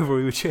big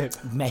rivalry with Chip?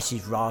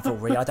 massive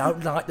rivalry. I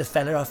don't like the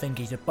fella. I think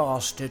he's a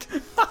bastard,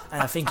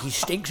 and I think he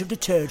stinks of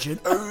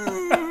detergent.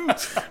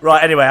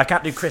 Right, anyway, I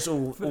can't do Chris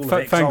all of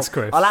it. Thanks, so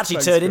Chris. I'll actually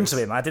Thanks, turn Chris.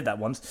 into him. I did that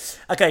once.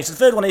 Okay, so the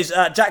third one is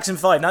Jackson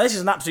 5. Now, this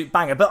is an absolute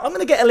banger, but I'm going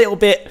to get a little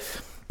bit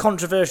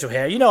controversial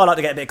here. You know I like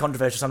to get a bit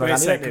controversial sometimes. Wait a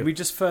Andy, don't second, you? we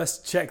just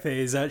first check that it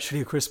is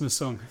actually a Christmas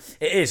song.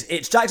 It is.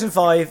 It's Jackson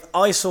 5,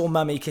 I Saw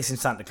Mummy Kissing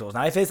Santa Claus.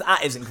 Now, if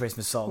that isn't a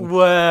Christmas song... I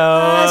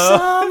Well,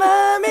 saw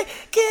Mummy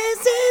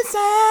kissing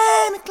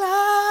Santa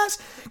Claus.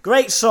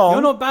 Great song.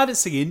 you're not bad at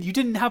singing. You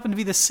didn't happen to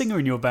be the singer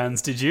in your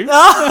bands, did you?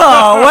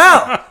 Oh,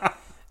 well.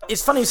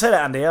 It's funny you say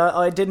that, Andy.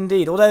 I did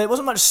indeed. Although it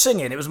wasn't much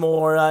singing. It was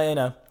more,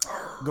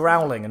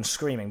 growling and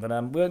screaming. But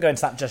we won't go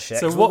into that just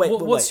yet. So 'cause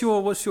what's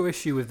wait. your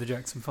issue with the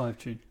Jackson 5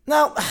 tune?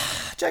 Now,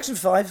 Jackson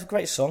 5,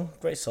 great song.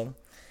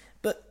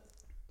 But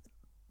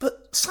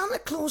Santa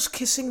Claus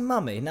kissing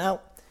Mummy. Now,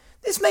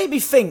 this made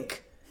me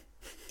think,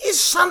 is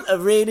Santa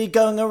really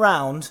going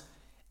around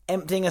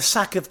emptying a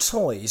sack of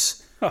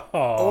toys?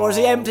 Or is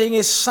he emptying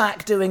his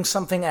sack doing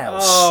something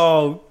else?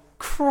 Oh,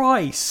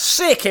 Christ.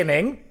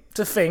 Sickening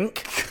to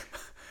think.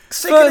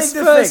 First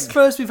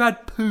we've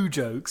had poo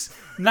jokes.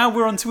 Now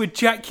we're on to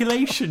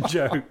ejaculation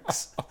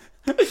jokes.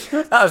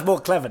 That was more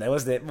clever, though,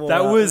 wasn't it? More,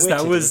 That was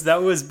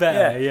witty.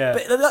 better. Yeah.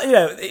 But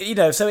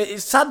so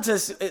it's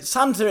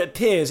Santa. It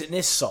appears in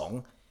this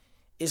song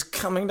is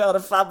coming down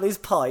a family's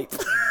pipe.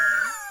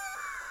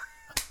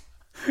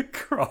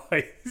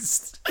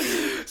 Christ.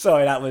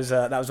 Sorry, that was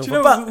awful. Do you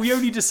know, but we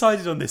only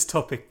decided on this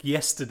topic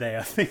yesterday,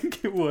 I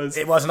think it was.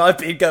 it wasn't. I've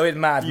been going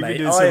mad, You've mate.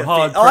 been doing some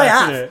hard I prep,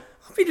 have. innit?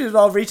 I've been doing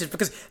hard research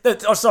because.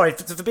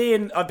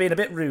 I've been a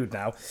bit rude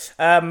now.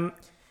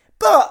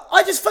 But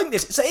I just think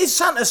this. So is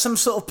Santa some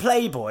sort of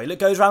playboy that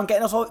goes around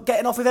getting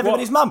off with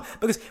everybody's mum?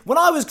 Because when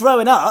I was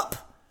growing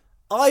up,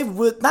 I'd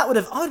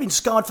have been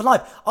scarred for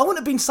life. I wouldn't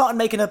have been starting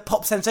making a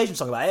pop sensation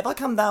song about it. If I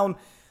come down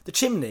the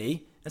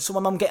chimney and saw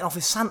my mum getting off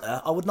with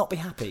Santa, I would not be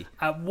happy.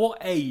 At what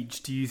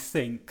age do you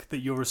think that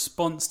your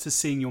response to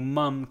seeing your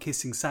mum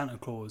kissing Santa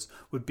Claus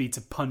would be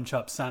to punch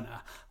up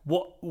Santa?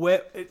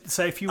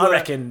 So if you were,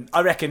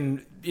 I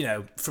reckon,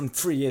 from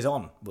 3 years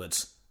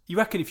onwards. You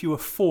reckon if you were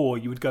 4,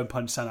 you would go and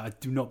punch Santa? I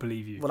do not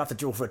believe you. We'll have to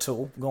draw for a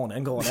tool. Go on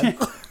then.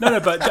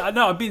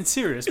 No, I'm being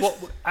serious. Well,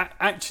 I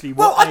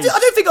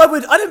don't think I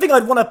would. I don't think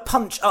I'd want to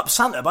punch up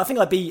Santa, but I think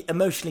I'd be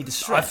emotionally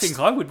distressed. I think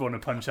I would want to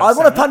punch up I'd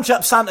Santa. want to punch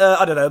up Santa,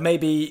 I don't know,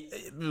 maybe,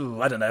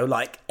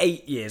 like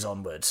 8 years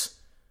onwards.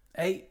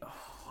 8? Oh,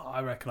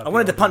 I reckon I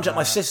wanted to punch up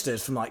my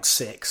sisters from like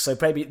 6, so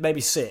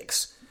maybe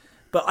 6.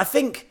 But I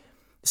think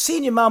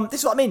seeing your mum, this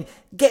is what I mean,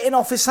 getting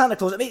off with Santa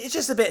Claus, I mean, it's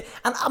just a bit...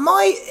 And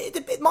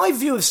my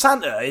view of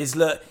Santa is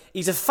that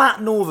he's a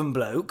fat northern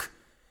bloke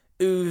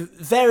who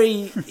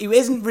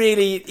isn't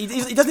really...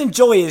 He doesn't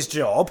enjoy his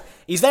job.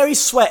 He's very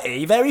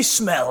sweaty, very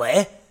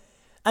smelly.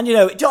 And, do you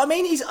know what I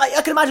mean?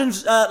 I can imagine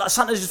like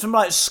Santa's just from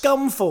like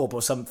Scunthorpe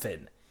or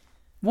something.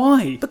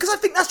 Why? Because I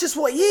think that's just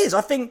what he is.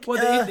 I think...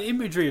 Well, the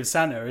imagery of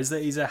Santa is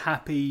that he's a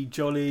happy,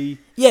 jolly...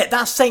 Yeah,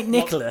 that's St.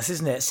 Nicholas,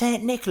 isn't it?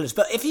 St. Nicholas.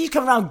 But if he's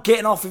coming around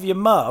getting off with your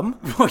mum...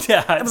 Well,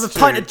 yeah, and with a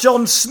pint of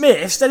John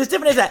Smith's, then it's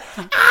different, isn't it?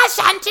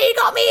 Santa, you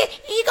got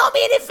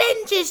me an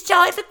Avengers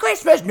toy for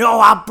Christmas. No,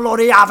 I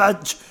bloody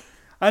haven't.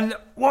 And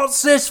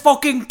what's this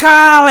fucking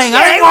Carling?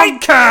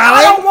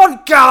 I don't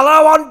want Carl,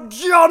 I want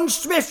John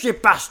Smith, you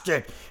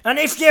bastard. And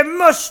if you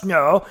must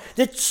know,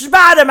 the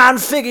Spider-Man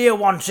figure you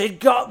wanted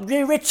got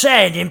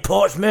retained in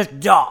Portsmouth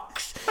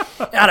docks.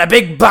 And a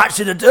big batch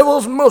of the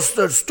devil's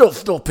mustard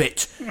stuffed up it.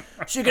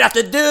 So you're going to have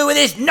to do with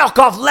this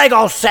knockoff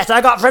Lego set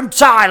I got from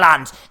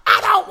Thailand.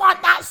 I don't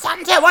want that,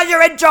 Santa. Will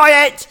you enjoy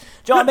it?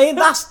 Do you know what I mean?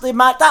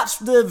 That's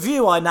the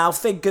view I now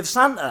think of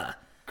Santa.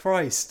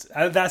 Christ.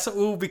 That's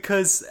all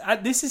because...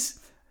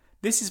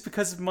 This is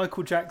because of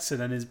Michael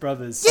Jackson and his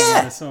brothers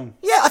singing the song.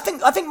 Yeah, I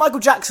think Michael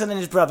Jackson and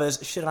his brothers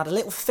should have had a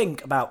little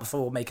think about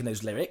before making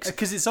those lyrics.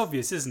 Because it's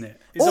obvious, isn't it?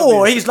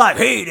 He's like,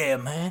 hey there,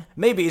 man.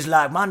 Maybe he's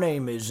like, my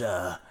name is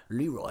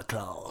Leroy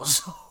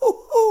Claus.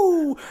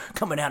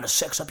 Coming down to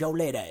sex up your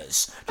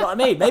ladies. Do you know what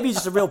I mean? Maybe he's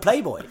just a real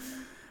playboy.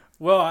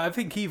 Well, I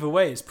think either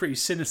way, it's pretty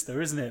sinister,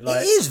 isn't it? It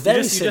is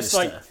very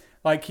sinister.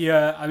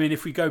 I mean,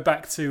 if we go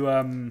back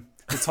to...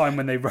 the time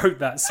when they wrote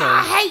that song.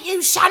 I hate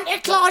you,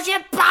 Santa Claus, you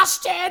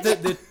bastard!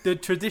 The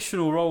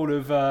traditional role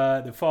of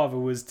the father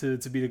was to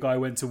be the guy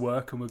who went to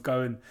work and would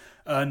go and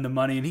earn the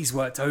money, and he's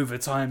worked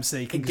overtime so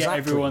he can get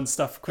everyone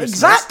stuff for Christmas.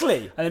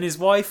 Exactly! And then his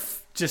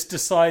wife just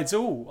decides,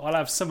 I'll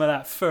have some of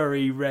that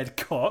furry red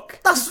cock.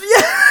 Do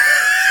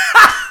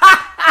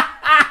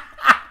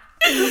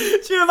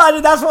you Do you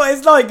imagine that's what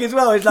it's like as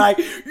well? It's like,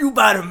 you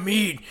better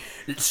meet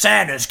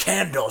Santa's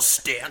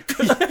candlestick.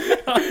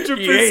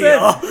 100%.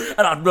 Yeah,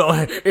 and I'm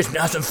not, it's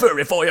nice and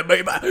furry for you,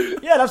 baby.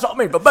 Yeah, that's what I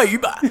mean, but baby.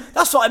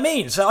 That's what I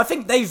mean. So I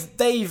think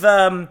they've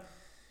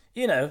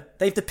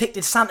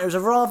depicted Santa as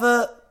a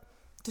rather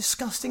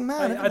disgusting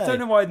man. I don't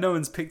know why no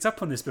one's picked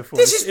up on this before.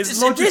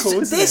 It's logical,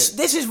 isn't it?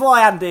 This is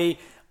why, Andy,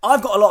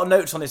 I've got a lot of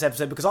notes on this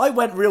episode because I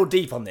went real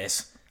deep on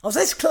this. I was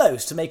this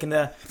close to making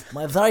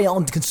my very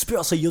own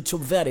conspiracy YouTube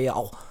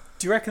video.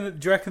 Do you reckon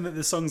that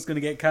the song's going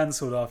to get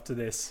cancelled after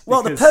this?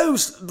 Well, the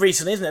Because- Pogues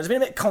recently, isn't it? There's been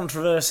a bit of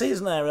controversy,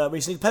 isn't there?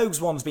 Recently, the Pogues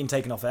one's been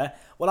taken off there.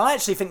 Well, I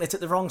actually think they took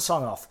the wrong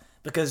song off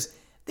because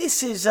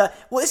this is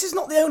this is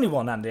not the only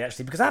one, Andy.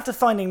 Actually, because after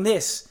finding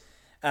this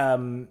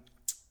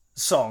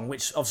song,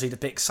 which obviously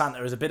depicts Santa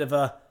as a bit of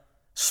a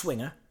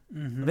swinger, a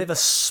bit of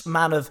a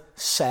man of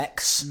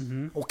sex,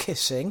 or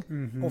kissing,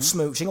 or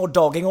smooching, or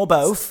dogging, or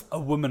both. a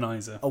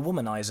womanizer. A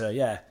womanizer,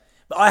 yeah.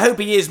 But I hope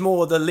he is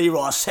more the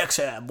Leroy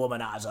Sexy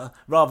womanizer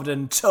rather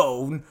than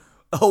Tone,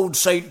 old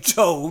Saint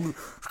Tone,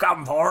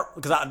 Scamport,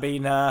 because that'd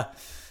been,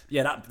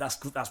 that's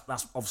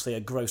obviously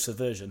a grosser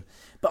version.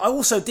 But I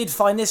also did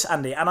find this,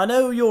 Andy, and I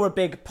know you're a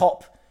big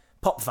pop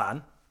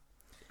fan.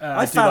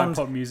 I do found like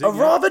pop music. a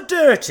rather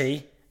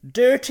dirty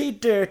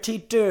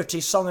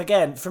song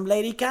again from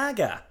Lady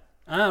Gaga.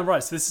 Ah,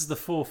 right. So this is the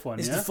fourth one.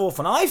 It's yeah? the fourth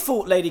one. I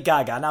thought Lady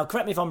Gaga. Now,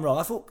 correct me if I'm wrong.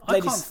 I thought I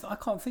Ladies.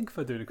 can't think of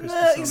her doing a Christmas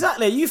song.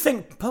 Exactly. You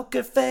think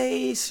Poker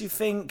Face. You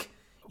think,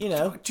 Do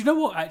you know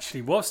what,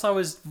 actually? Whilst I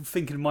was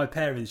thinking of my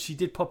parents, she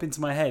did pop into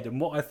my head, and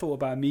what I thought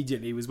about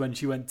immediately was when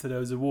she went to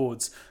those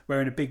awards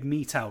wearing a big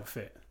meat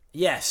outfit.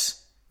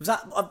 Yes. Was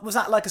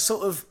that like a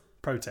sort of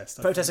Protest.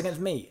 I protest think.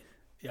 against meat?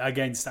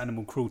 Against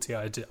animal cruelty,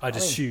 I'd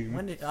assume.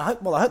 I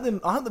hope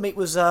the meat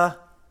was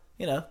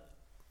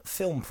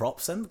film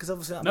props then, because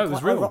obviously that No, it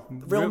was real.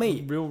 real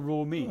meat. Real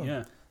raw meat, Oh.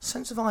 yeah.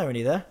 Sense of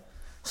irony there.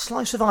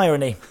 Slice of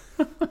irony.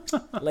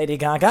 Lady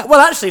Gaga. Well,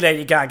 actually,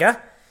 Lady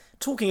Gaga.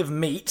 Talking of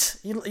meat,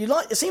 you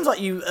like? It seems like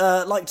you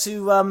like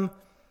to.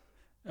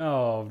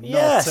 Oh,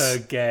 Yes. not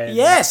again.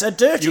 Yes, a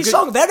dirty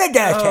song. Very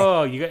dirty.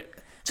 Oh, you get.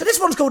 So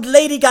this one's called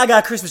Lady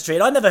Gaga Christmas Tree,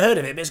 and I'd never heard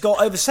of it, but it's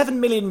got over 7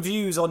 million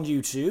views on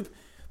YouTube.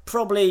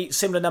 Probably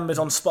similar numbers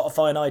on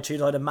Spotify and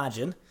iTunes, I'd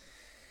imagine.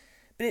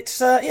 But it's,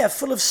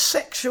 full of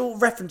sexual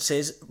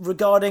references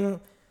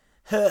regarding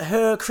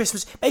her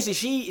Christmas...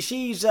 Basically,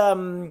 she's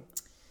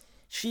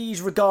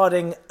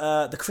regarding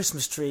the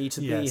Christmas tree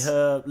to be Yes.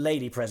 her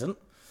lady present.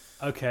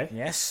 Okay.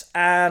 Yes,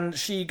 and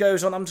she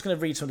goes on... I'm just going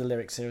to read some of the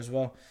lyrics here as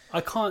well.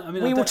 I can't. I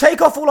mean, We will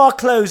take off all our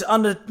clothes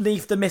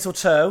underneath the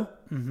mistletoe.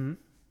 Mm-hmm.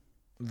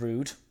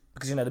 Rude.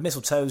 Because, the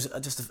mistletoe's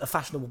just a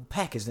fashionable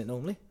peck, isn't it,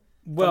 normally?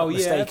 Well, I'm not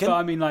yeah, mistaken. but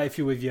I mean, like, if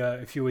you're with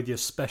your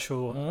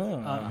special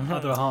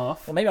other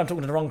half. Well, maybe I'm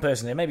talking to the wrong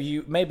person here. Maybe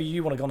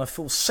you want to go on a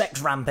full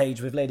sex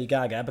rampage with Lady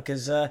Gaga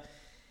because,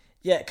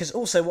 because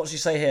also what's she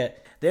say here?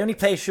 The only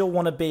place you'll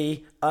want to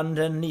be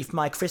underneath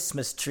my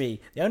Christmas tree.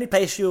 The only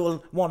place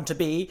you'll want to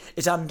be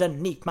is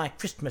underneath my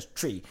Christmas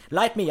tree.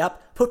 Light me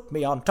up, put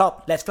me on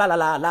top. Let's la la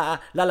la la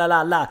la la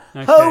la la.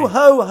 Okay. Ho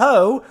ho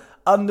ho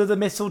under the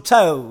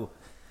mistletoe.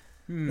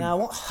 Now,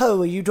 what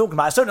ho are you talking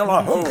about? It's certainly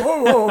not like, ho,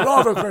 ho, ho,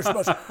 Father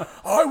Christmas.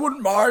 I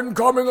wouldn't mind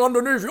coming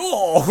underneath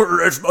your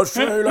Christmas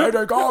tree, Lady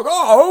Gaga.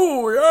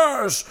 Oh,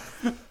 yes.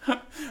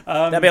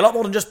 There'll be a lot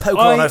more than just poker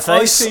on her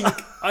face.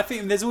 I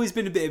think there's always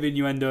been a bit of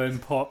innuendo in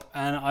pop,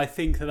 and I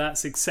think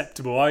that's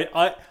acceptable.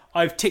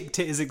 I've ticked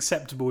it as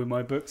acceptable in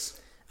my books.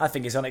 I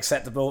think it's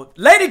unacceptable.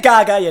 Lady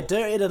Gaga, you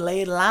dirty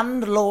little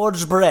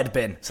landlord's bread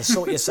bin. So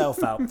sort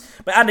yourself out.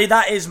 But Andy,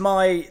 that's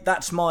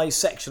my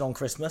section on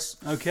Christmas.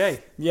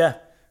 Okay, Yeah.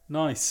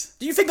 nice.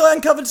 Do you think I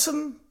uncovered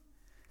some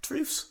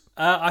truths?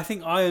 I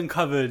think I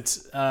uncovered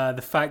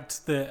the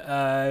fact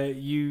that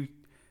you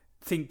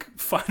think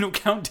Final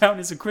Countdown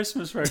is a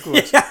Christmas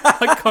record.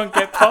 I can't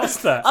get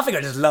past that. I think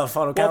I just love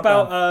Final What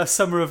Countdown. about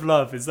Summer of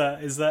Love? Is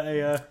that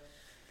a?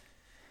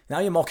 Now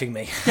you're mocking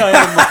me. I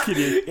am mocking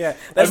you. Yeah.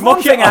 There's I'm one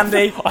mocking- thing,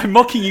 Andy. I'm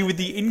mocking you with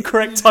the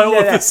incorrect title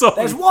of Yeah, the song.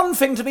 There's one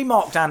thing to be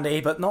mocked,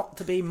 Andy, but not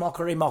to be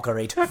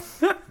mockeried.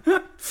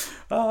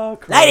 Oh,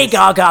 Christ. Lady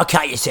Gaga,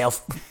 cut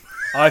yourself.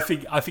 I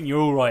think you're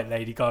all right,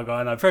 Lady Gaga,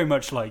 and I very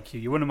much like you.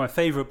 You're one of my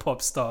favourite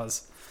pop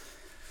stars.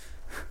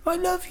 I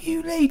love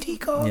you, Lady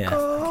Gaga.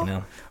 fucking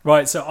hell.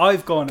 Right, so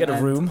I've gone. Get a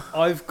and room.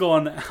 I've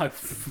gone. I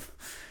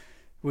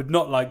would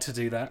not like to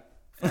do that.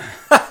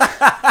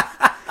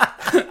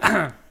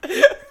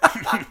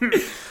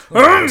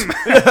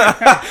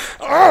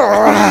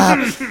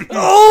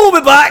 Oh,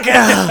 we're back!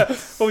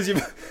 What was your?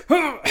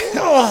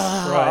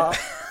 Right.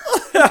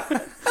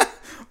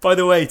 By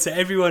the way, to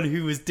everyone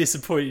who was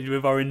disappointed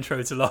with our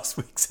intro to last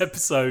week's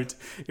episode,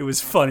 it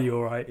was funny,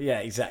 all right. Yeah,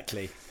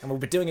 exactly. And we'll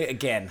be doing it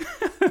again.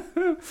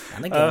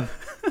 And again.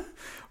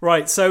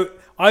 Right, so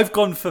I've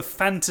gone for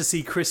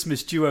fantasy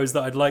Christmas duos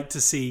that I'd like to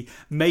see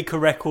make a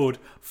record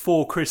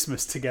for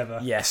Christmas together.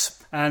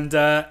 Yes. And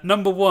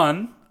number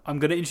one, I'm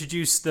going to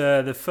introduce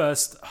the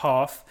first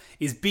half,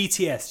 is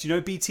BTS. Do you know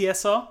who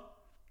BTS are?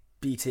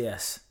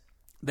 BTS.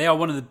 They are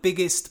one of the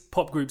biggest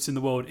pop groups in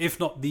the world, if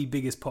not the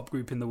biggest pop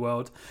group in the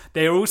world.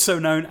 They are also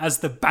known as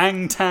the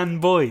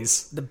Bangtan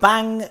Boys. The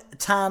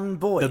Bangtan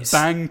Boys. The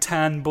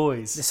Bangtan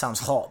Boys. This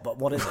sounds hot, but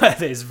what is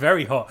it? It is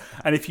very hot.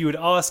 And if you would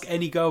ask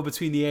any girl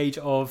between the age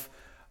of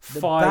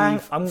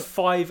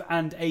 5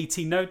 and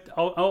 18, no,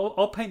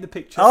 I'll paint the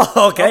picture.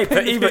 Oh, okay,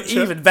 but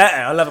even better.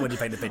 I love it when you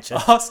paint the picture.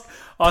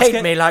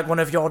 Paint me like one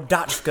of your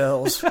Dutch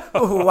girls.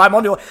 Ooh,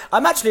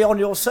 I'm actually on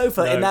your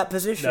sofa in that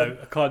position. No,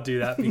 I can't do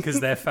that because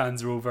their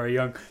fans are all very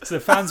young. So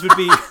the fans would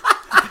be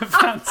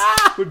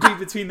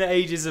between the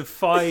ages of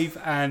 5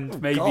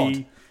 and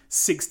maybe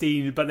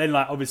 16. But then,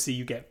 like, obviously,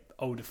 you get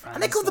older fans.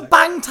 And they're called the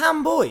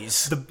Bangtan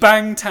Boys. The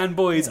Bangtan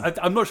Boys.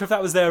 I'm not sure if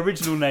that was their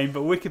original name,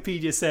 but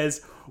Wikipedia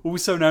says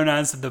also known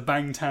as the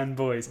Bangtan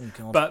Boys.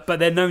 Oh, but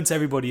they're known to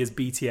everybody as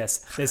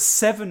BTS. There's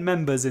 7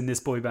 members in this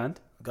boy band.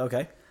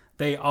 Okay.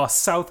 They are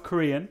South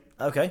Korean.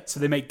 Okay. So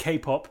they make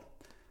K-pop.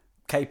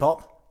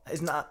 K-pop?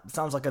 Isn't that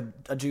sounds like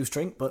a juice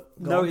drink? But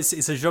no, it's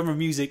a genre of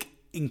music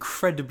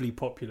incredibly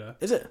popular.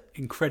 Is it?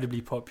 Incredibly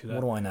popular.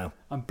 What do I know?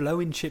 I'm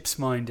blowing Chip's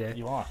mind here.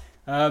 You are.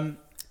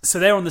 So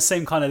they're on the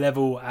same kind of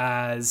level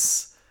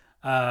as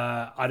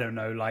I don't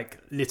know, like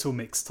Little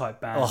Mix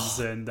type bands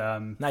and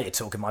now you're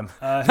talking my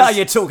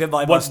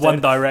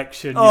One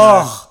Direction. You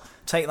know.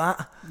 Take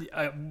that.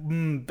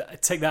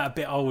 Take that a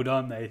bit old,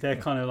 aren't they? They're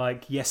kind of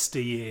like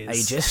yesteryears.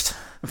 Ageist.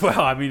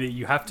 Well, I mean,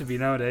 you have to be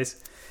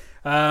nowadays.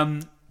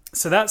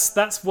 So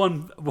that's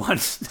one part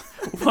of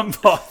the band.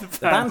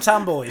 The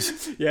Bangtan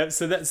Boys. Yeah,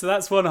 so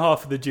that's one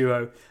half of the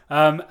duo.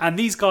 And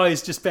these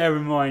guys, just bear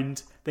in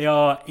mind, they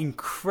are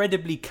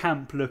incredibly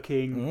camp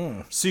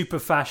looking, super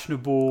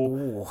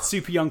fashionable,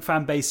 super young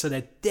fan base, so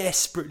they're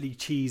desperately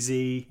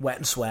cheesy. Wet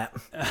and sweat.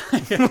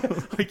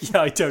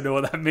 Yeah, I don't know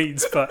what that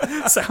means,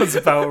 but sounds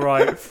about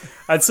right.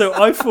 And so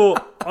I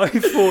thought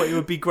it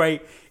would be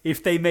great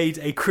if they made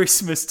a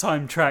Christmas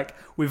time track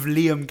with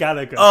Liam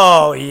Gallagher.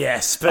 Oh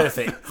yes,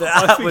 perfect.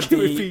 That would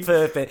be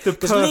perfect.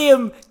 Because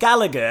Liam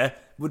Gallagher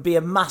would be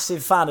a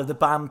massive fan of the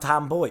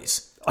Bangtan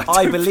Boys.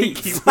 I believe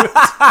he would.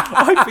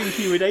 I think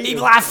he would hate He'd them.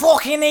 be like,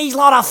 fucking these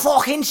lot of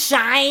fucking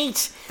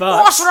shite. But-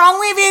 What's wrong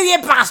with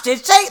you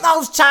bastards? Take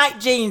those tight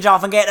jeans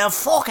off and get the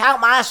fuck out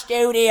my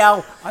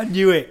studio. I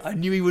knew it. I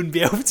knew he wouldn't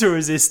be able to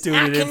resist doing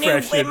an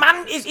impression.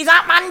 Is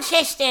that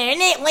Manchester,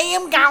 isn't it?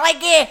 Liam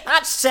Gallagher.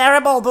 That's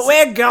terrible, but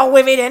we'll go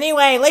with it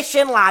anyway.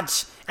 Listen,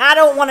 lads. I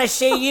don't want to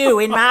see you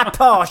in my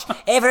Porsche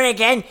ever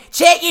again.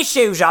 Take your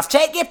shoes off,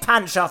 take your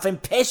pants off and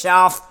piss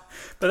off.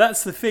 But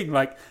that's the thing,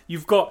 like,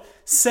 you've got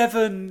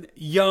 7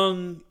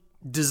 young,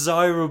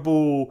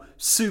 desirable,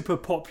 super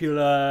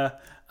popular,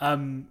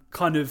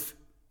 kind of...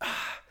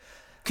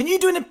 Can you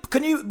do an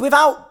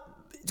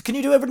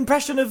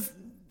impression of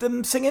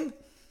them singing?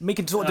 We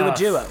can sort of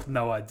do a duo.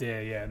 No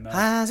idea, yeah. No.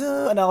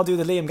 And I'll do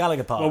the Liam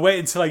Gallagher part. Well, wait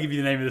until I give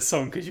you the name of the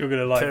song, because you're going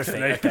to like the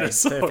name of the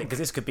song. Perfect,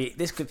 because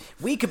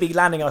we could be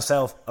landing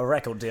ourselves a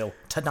record deal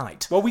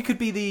tonight. Well, we could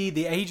be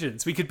the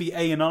agents. We could be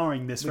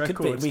A&Ring this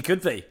record. We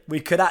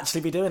could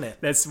actually be doing it.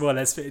 Let's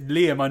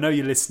Liam, I know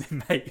you're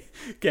listening, mate.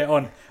 Get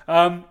on.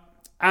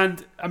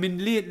 And I mean,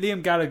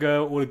 Liam Gallagher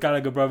or the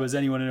Gallagher brothers,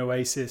 anyone in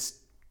Oasis,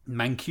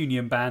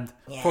 Mancunian band,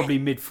 probably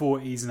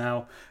mid-40s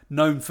now,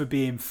 known for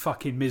being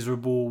fucking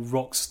miserable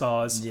rock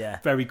stars. Yeah.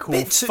 Very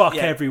cool. Fuck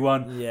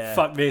everyone. Yeah.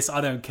 Fuck this.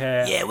 I don't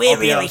care. Yeah, we're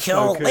really cool.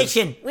 outspoken.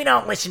 Listen, we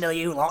don't listen to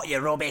you lot, you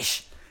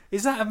rubbish.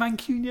 Is that a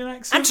Mancunian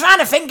accent? I'm trying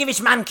to think if it's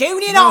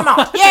Mancunian or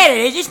not. Yeah, it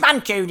is. It's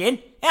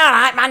Mancunian. All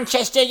right,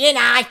 Manchester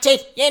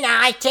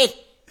United.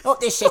 Up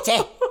this city.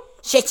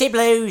 City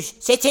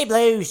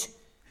Blues.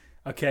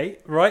 Okay,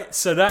 right.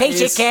 So that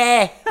Peter is...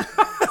 Kay.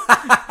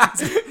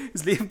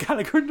 Is Liam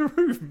Gallagher in the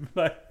room?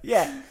 Like,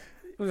 Yeah.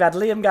 We've had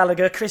Liam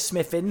Gallagher, Chris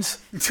Smiffins.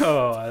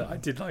 oh, I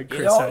did like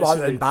Chris,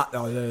 actually.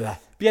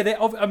 Yeah,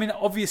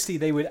 obviously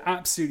they would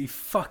absolutely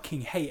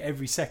fucking hate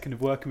every second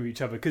of working with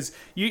each other, because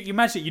you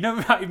imagine,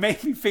 it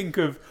made me think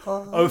of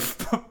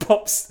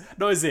Pops.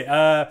 No, is it?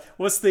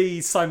 What's the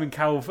Simon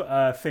Cowell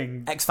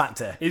thing? X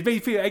Factor. It made me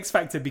think of X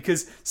Factor,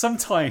 because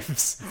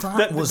sometimes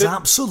That was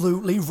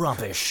absolutely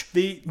rubbish.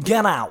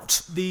 Get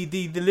out.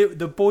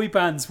 The boy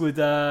bands would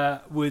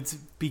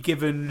be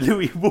given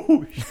Louis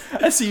Walsh,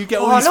 and so you get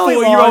all these Louis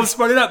 40-year-olds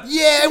running up.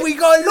 Yeah, we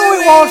got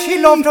Louis Walsh,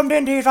 he loved them,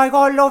 didn't he? He's like,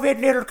 I love it,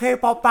 little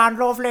K-pop band,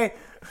 lovely.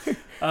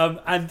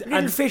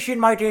 And fish in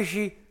my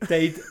dishy.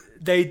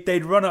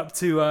 They'd run up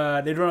to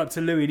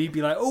Louis, and he'd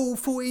be like, "Oh,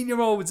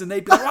 14-year-olds," and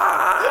they'd be like,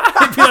 "Ah!"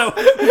 They'd be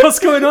like, "What's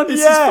going on?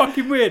 This is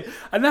fucking weird."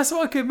 And that's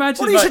what I could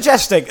imagine. What are you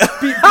suggesting?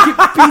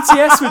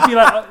 BTS would be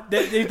like,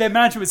 their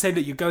management would say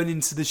that you're going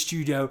into the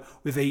studio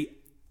with a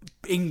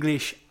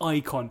English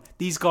icon.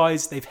 These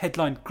guys, they've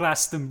headlined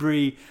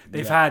Glastonbury.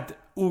 They've had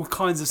all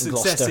kinds of In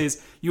Gloucester.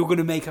 successes. You're going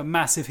to make a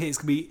massive hit. It's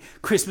going to be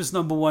Christmas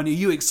 #1. Are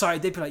you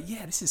excited? They'd be like,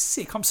 yeah, this is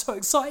sick. I'm so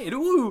excited.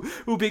 Ooh,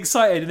 we'll be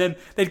excited. And then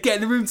they'd get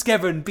in the room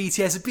together and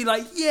BTS would be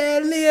like, yeah,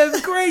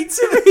 Liam, great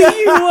to meet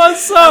you.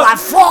 What's up? Like,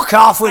 fuck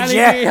off, would And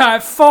you? he'd be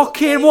like,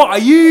 fucking what? Are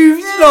you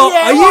not?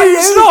 Yeah, Are what you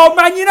are you- not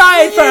Man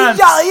United fans?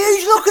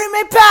 Who's looking at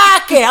me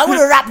parker? I'm going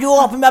to wrap you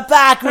up in my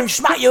parker and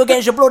smack you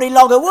against a bloody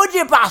logger, would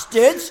you,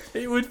 bastards?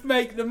 It would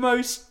make the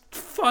most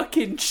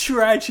fucking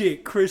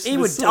tragic Christmas. He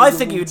would. song I of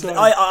think all he would. time.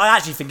 I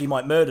actually think he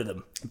might murder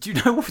them. Do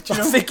you know what? Do you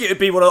I know? think it would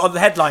be one on the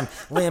headline.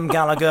 Liam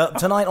Gallagher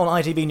tonight on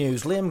ITV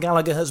News. Liam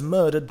Gallagher has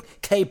murdered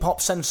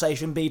K-pop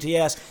sensation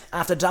BTS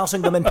after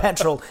dousing them in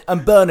petrol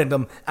and burning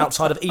them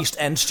outside of East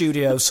End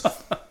Studios.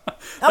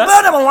 I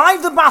burned them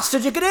alive, the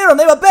bastards. You could hear them.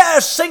 They were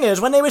better singers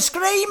when they were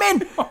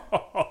screaming.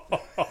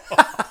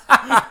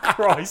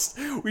 Christ,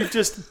 we've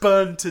just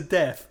burned to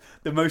death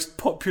the most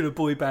popular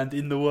boy band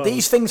in the world.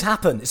 These things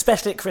happen,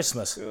 especially at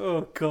Christmas.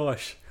 Oh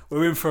gosh,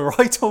 we're in for a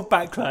right old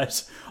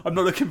backlash. I'm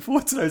not looking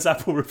forward to those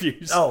Apple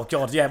reviews. Oh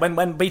God, yeah. When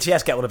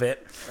BTS get one of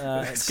it,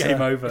 it's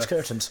game over. It's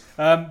curtains.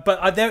 But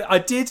I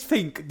did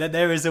think that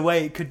there is a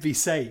way it could be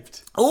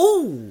saved.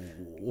 Ooh,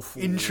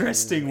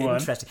 Interesting one.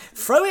 interesting.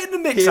 Throw it in the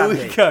mix, Here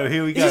Andy. we go.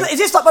 Here we go. Is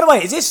this like? By the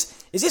way, is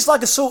this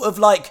like a sort of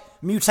like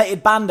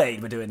mutated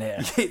Band-Aid we're doing here?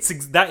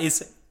 That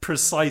is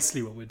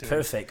precisely what we're doing.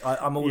 Perfect.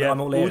 I'm all. Yeah, I'm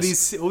all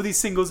ears. all these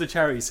singles are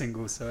charity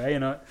singles, so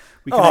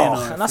we can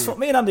A&R and that's a few. what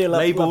me and Andy love.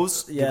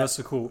 Labels, love, give us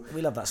a call.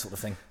 We love that sort of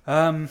thing.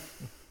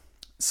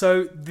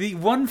 So the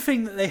one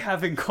thing that they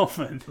have in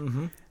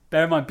common,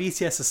 bear in mind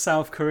BTS are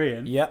South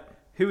Korean. Yep.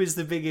 Who is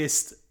the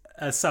biggest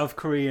South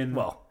Korean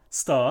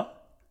star?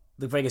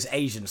 The biggest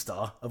Asian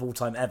star of all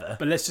time ever,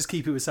 But let's just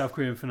keep it with South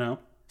Korean for now.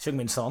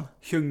 Seungmin Son.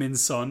 Heung-min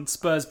Son,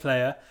 Spurs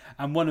player,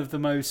 and one of the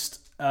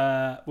most,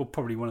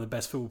 probably one of the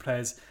best football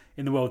players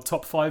in the world.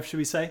 Top 5, should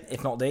we say?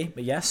 If not the,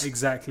 but yes.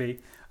 Exactly.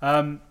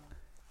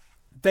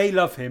 They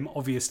love him.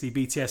 Obviously,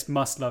 BTS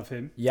must love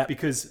him. Yep.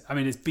 Because, I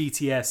mean, it's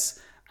BTS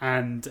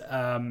and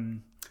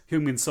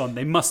Heung-min Son.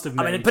 They must have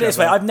met I mean, each put it this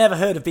way, other. I've never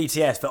heard of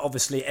BTS, but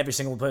obviously every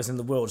single person in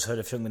the world has heard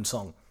of Seungmin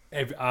Son.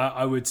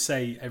 I would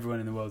say everyone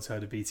in the world's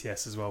heard of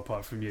BTS as well,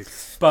 apart from you. I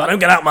But don't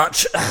get out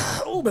much.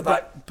 All but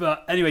that.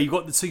 but anyway, you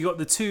got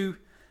the two.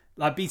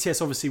 Like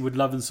BTS obviously would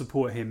love and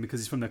support him because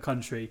he's from the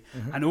country,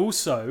 and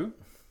also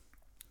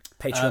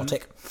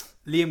Patriotic.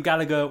 Liam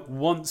Gallagher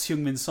wants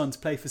Heung-min Son to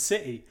play for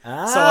City. So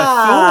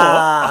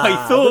I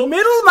I thought the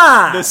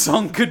middleman. the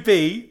song could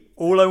be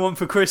 "All I Want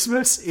for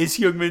Christmas Is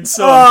Heung-min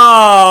Son."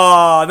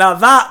 Oh, now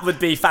that would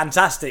be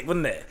fantastic,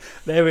 wouldn't it?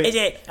 There it Is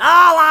it?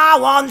 All I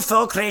want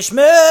for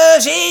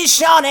Christmas is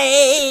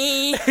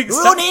Sonny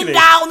running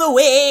down the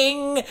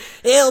wing.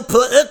 He'll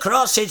put the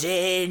crosses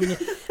in,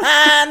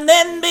 and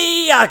then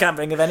I can't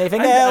think of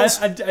anything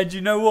else. And you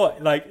know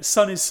what? Like,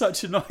 Son is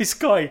such a nice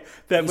guy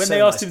that when so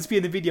they asked nice. him to be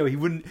in the video, he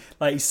wouldn't.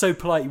 Like, he's so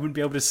polite, he wouldn't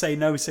be able to say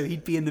no. So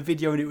he'd be in the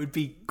video, and it would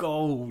be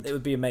gold. It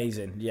would be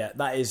amazing. Yeah,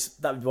 that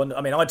would be one.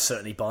 I mean, I'd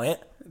certainly buy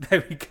it.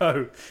 There we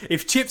go.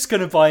 If Chip's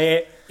gonna buy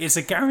it, it's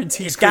a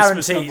guaranteed. It's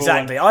Christmas guaranteed, number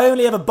one. exactly. I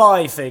only ever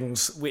buy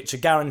things which are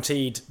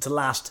guaranteed to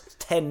last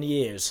 10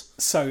 years.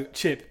 So,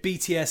 Chip,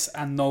 BTS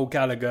and Noel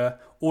Gallagher.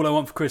 All I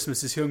Want for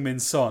Christmas is Heung-min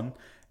Son.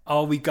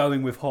 Are we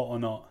going with hot or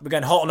not? We're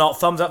going hot or not,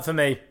 thumbs up for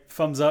me.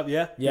 Thumbs up,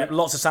 yeah. Yeah,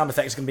 lots of sound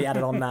effects can be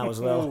added on now as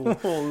well.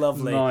 Oh,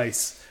 lovely.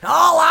 Nice.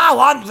 All I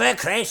want for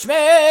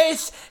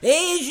Christmas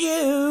is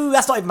you.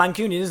 That's not even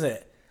Mancunian, is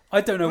it? I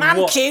don't know what.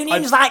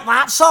 Mancunian's like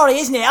that, sorry,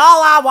 isn't it?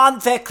 All I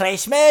want for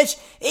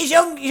Christmas is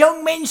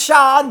young Min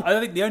Son. I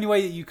don't think the only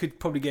way that you could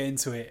probably get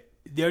into it.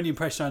 The only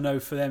impression I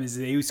know for them is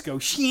that they used to go,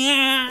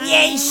 "Shine."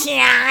 He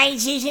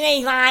shines, isn't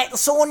he? Like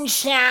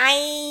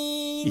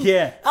sunshine.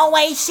 Yeah.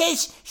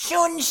 Oasis,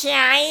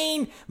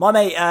 sunshine. My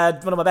mate,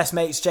 one of my best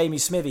mates, Jamie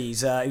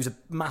Smithies, who's a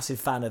massive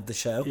fan of the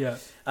show. Yeah.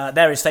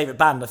 They're his favourite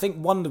band. I think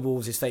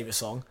Wonderwall's his favourite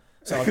song.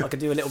 So I could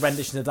do a little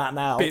rendition of that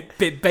now.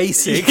 Bit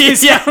basic.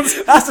 Yeah,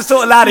 that's the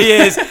sort of lad he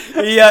is.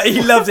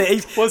 He loves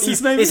it. What's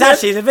his name It's again?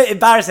 actually a bit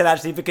embarrassing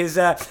actually because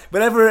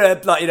whenever a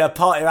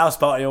party or house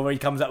party or when he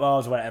comes up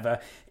ours or whatever,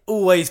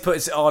 always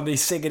puts it on.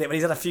 He's singing it when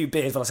he's had a few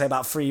beers. Well, I say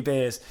about 3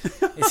 beers.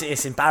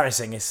 It's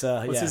embarrassing. It's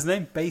What's his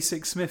name?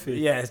 Basic Smithy.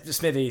 Yeah, it's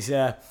Smithies.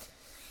 Yeah.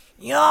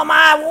 You're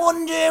my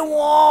wonder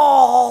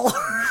wall.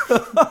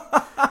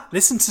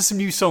 Listen to some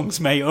new songs,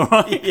 mate. All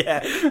right.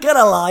 Yeah. Get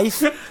a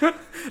life.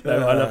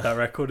 No, I love that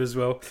record as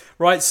well.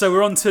 Right, so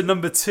we're on to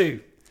number 2.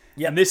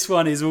 Yep. And this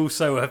one is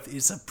also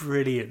it's a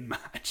brilliant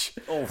match.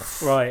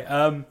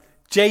 Right.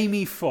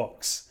 Jamie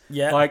Foxx.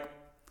 Yeah. Like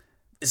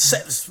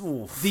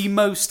Ooh. the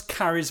most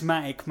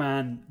charismatic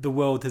man the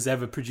world has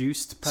ever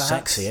produced,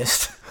 perhaps.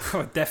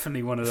 Sexiest.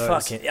 Definitely one of those.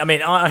 Fuck it. I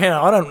mean, I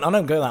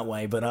don't go that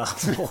way, but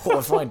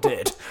if I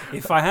did,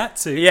 If I had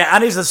to. yeah.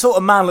 And he's the sort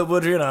of man that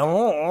would, you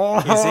know.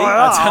 Is he?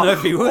 I don't know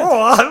if he would.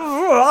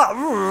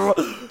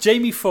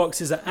 Jamie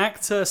Foxx is an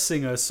actor,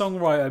 singer,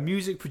 songwriter,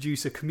 music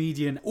producer,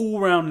 comedian,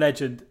 all-round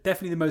legend.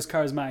 Definitely the most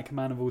charismatic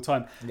man of all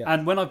time. Yeah.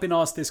 And when I've been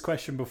asked this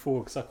question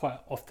before, because I quite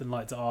often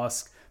like to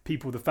ask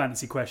people the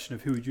fantasy question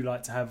of who would you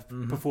like to have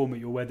perform at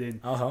your wedding,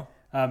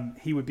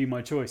 he would be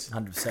my choice.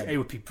 100%. It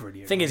would be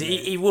brilliant. Thing is,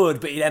 he would,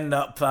 but he'd end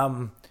up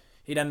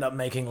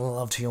making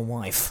love to your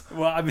wife.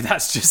 Well, I mean,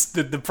 that's just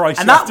the price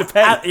And you that have to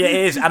pay. Yeah, it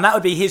is, and that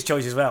would be his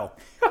choice as well.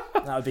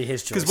 That would be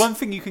his choice. Because one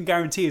thing you can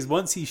guarantee is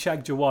once he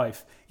shagged your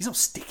wife, he's not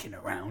sticking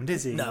around,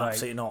 is he? No, Like,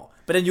 absolutely not.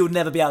 But then you'll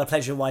never be able to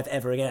pleasure your wife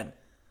ever again.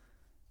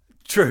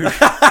 True.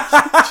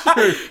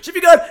 She'd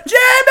be going,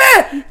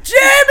 Jamie,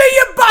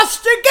 you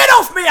bastard, get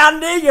off me,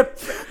 Andy. I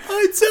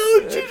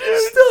told you to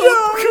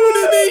stop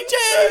calling me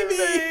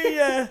Jamie.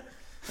 Yeah.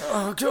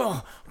 Oh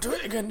God, do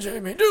it again,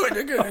 Jamie. Do it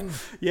again.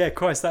 Yeah,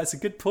 Christ, that's a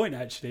good point,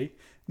 actually.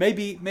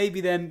 Maybe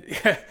then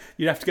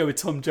you'd have to go with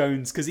Tom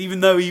Jones, because even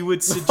though he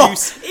would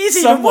seduce He's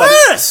even someone,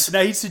 worse.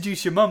 No, he'd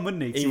seduce your mum,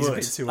 wouldn't he? 'Cause He he's a would.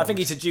 bit too I think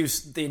he old.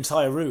 seduced the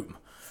entire room.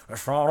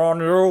 It's not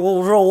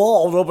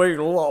unusual to be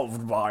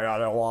loved by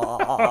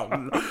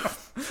anyone.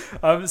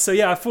 So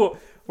yeah, I thought,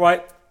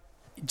 right,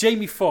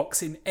 Jamie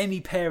Foxx in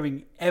any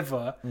pairing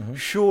ever,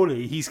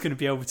 surely he's going to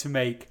be able to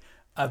make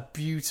a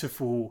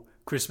beautiful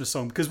Christmas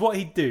song. Because what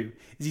he'd do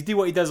is he'd do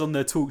what he does on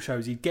the talk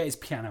shows. He'd get his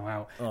piano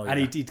out and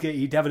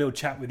he'd have a little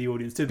chat with the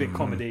audience, do a bit of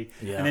comedy,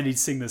 and then he'd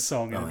sing the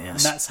song. And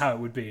that's how it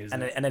would be,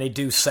 isn't it? And then he'd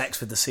do sex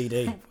with the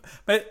CD.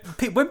 But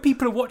when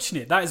people are watching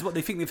it, that is what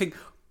they think. They think,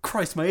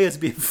 Christ, my ears are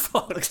being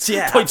fucked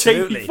Yeah, by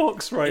absolutely. Jamie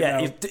Foxx right now.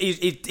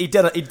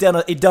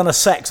 He'd done a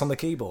sex on the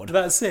keyboard.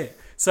 That's it.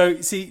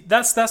 So see,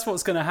 that's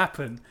what's going to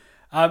happen,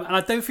 and I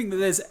don't think that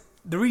there's.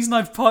 The reason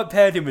I've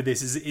paired him with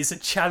this is it's a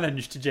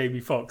challenge to Jamie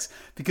Foxx,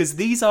 because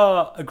these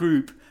are a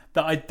group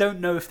that I don't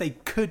know if they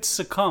would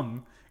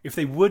succumb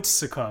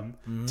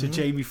to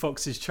Jamie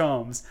Foxx's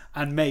charms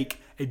and make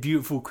a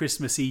beautiful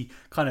Christmassy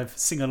kind of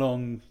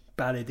sing-along,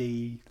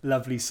 ballady,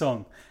 lovely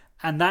song,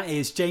 and that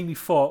is Jamie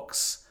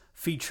Foxx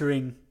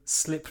featuring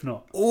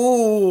Slipknot.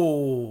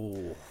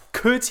 Ooh.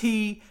 Could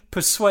he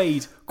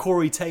persuade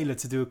Corey Taylor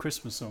to do a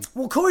Christmas song?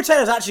 Well, Corey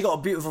Taylor's actually got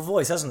a beautiful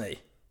voice, hasn't he?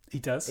 He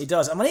does. He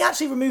does. And when he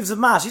actually removes the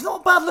mask, he's not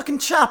a bad-looking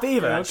chap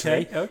either,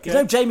 actually. Okay. He's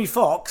no Jamie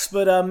Foxx,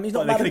 but he's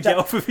not They bad. could get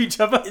off of each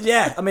other.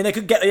 Yeah, I mean, they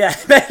could get... Yeah,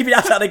 maybe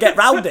that's how they get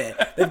round it.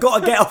 They've got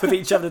to get off of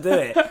each other to do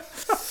it.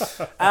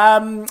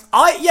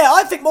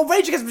 I think... Well,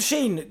 Rage Against the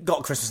Machine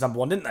got Christmas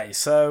 #1, didn't they?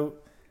 So...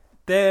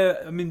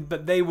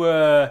 But they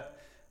were...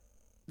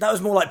 That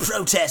was more like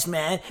protest,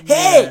 man.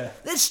 Hey, Yeah.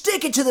 let's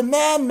stick it to the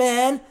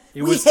man.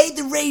 We was- hate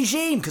the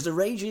regime because the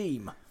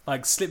regime.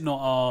 Like,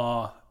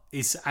 Slipknot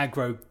is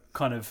aggro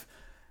kind of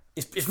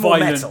It's more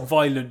metal.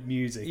 violent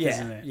music, Yeah,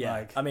 isn't it? yeah.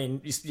 Like, I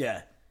mean,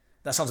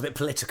 that sounds a bit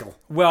political.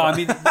 well, I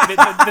mean,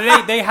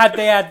 they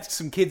had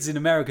some kids in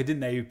America,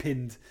 didn't they, who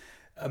pinned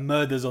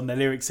murders on their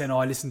lyrics, saying, "Oh,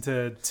 I listened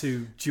to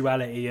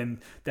Duality, and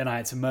then I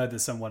had to murder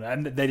someone,"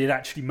 and they did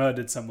actually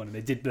murdered someone, and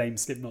they did blame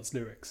Slipknot's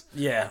lyrics.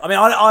 Yeah, I mean,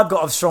 I've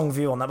got a strong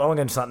view on that, but I won't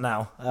go into that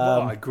now.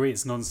 Well, I agree,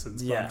 it's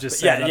nonsense. But yeah, I'm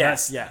just but saying,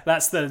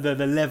 that's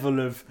the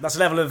level of That's a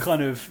level of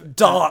kind of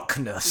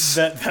darkness.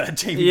 that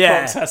Jamie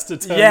Yeah, Foxx has to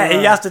turn. yeah, he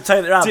around. has to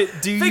turn it around.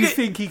 Do you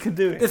think he can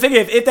do it? The thing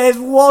is, if there's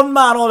one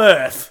man on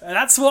earth,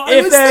 That's what I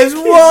if was there's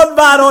thinking. one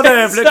man on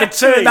earth that can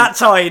Exactly. turn that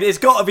tide, it's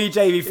got to be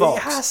Jamie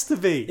Foxx. It has to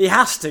be. He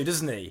has to,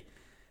 doesn't he?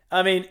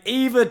 I mean,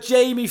 either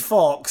Jamie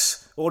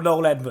Foxx or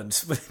Noel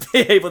Edmonds would be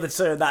able to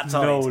turn that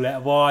tide.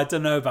 Well, I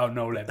don't know about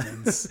Noel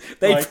Edmonds.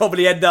 They'd Like,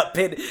 probably end up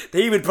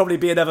he would probably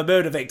be another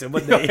murder victim,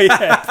 wouldn't he?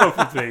 yeah,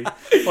 probably.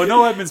 Or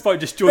Noel Edmonds might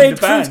just join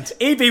the band.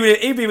 He'd be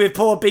with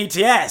poor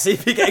BTS.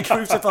 He'd be getting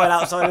crucified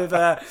outside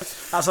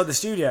the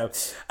studio.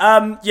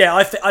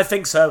 I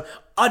think so.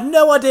 I had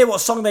no idea what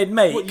song they'd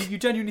make. What, you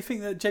genuinely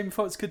think that Jamie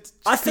Foxx could?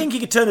 I think he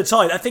could turn the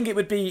tide. I think it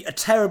would be a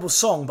terrible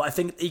song, but I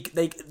think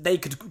they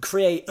could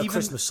create a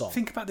Christmas song.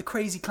 Think about the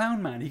Crazy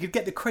Clown Man. He could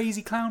get the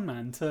Crazy Clown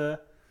Man to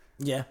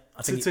I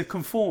think to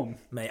conform.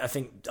 mate. I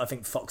think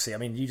Foxy. I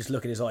mean, you just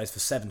look at his eyes for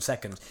 7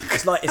 seconds.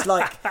 It's like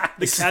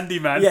The Candy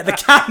Man. Yeah, the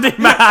Candy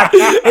Man. He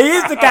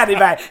is the Candy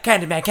Man.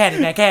 Candy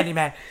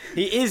Man.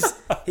 He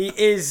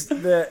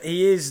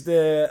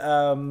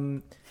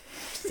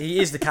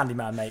is the Candy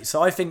Man, mate.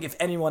 So I think if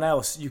anyone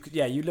else, you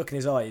look in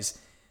his eyes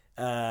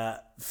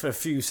for a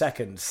few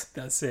seconds.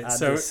 That's it. And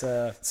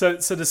So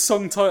the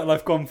song title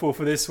I've gone for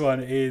this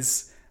one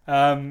is,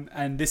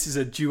 and this is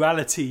a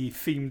duality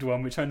themed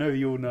one, which I know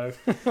you all know.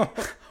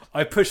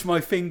 I push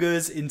my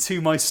fingers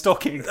into my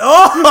stocking.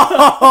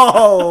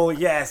 Oh,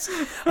 yes.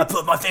 I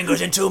put my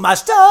fingers into my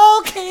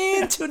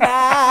stocking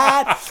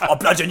tonight. I'll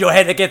bludgeon your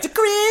head against the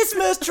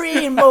Christmas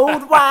tree in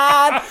mulled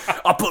wine.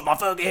 I'll put my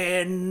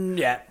fucking...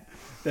 Yeah.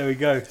 There we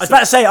go. I was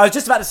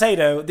just about to say,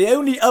 though, the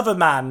only other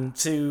man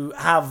to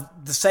have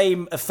the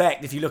same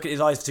effect if you look at his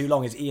eyes too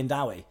long is Ian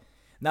Dowie.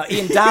 Now,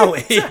 Ian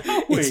Dowie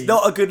is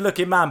not a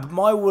good-looking man, but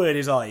my word,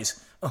 his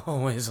eyes...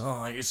 Oh, his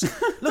eyes.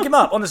 Look him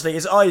up, honestly.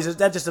 His eyes,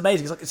 they're just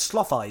amazing. It's like it's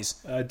sloth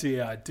eyes. I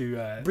do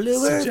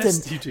Bluer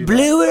suggest you do that.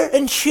 bluer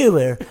and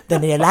truer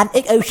than the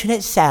Atlantic Ocean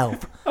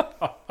itself.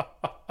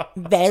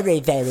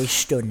 Very, very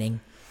stunning.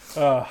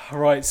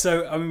 Right,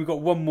 so I mean we've got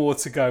one more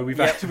to go. We've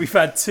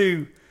had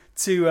two.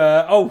 Jamie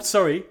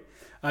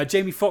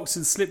Foxx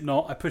and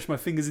Slipknot. I push my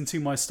fingers into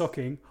my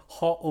stocking.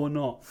 Hot or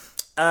not?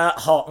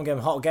 Hot. I'm going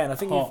hot again. I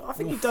think Hot.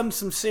 you've done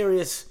some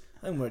serious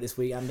Homework this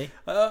week, Andy.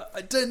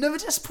 I don't never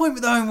disappoint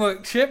with the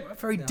homework, Chip.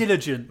 Very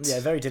diligent. Yeah,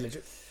 very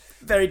diligent.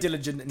 Very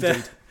diligent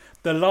indeed.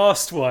 The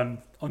last one,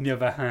 on the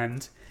other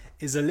hand,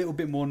 is a little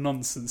bit more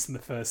nonsense than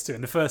the first two.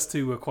 And the first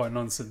two were quite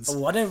nonsense.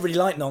 Oh, I don't really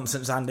like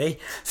nonsense, Andy.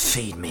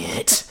 Feed me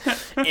it.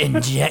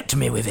 Inject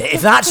me with it.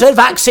 If that's a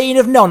vaccine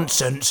of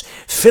nonsense,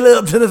 fill it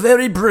up to the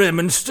very brim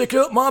and stick it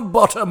up my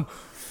bottom.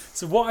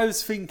 So what I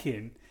was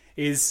thinking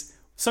is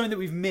something that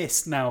we've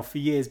missed now for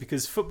years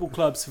because football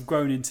clubs have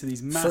grown into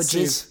these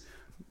massive... Fudges.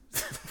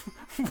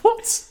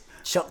 What?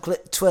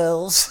 Chocolate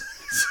twirls.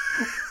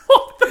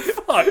 What the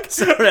fuck?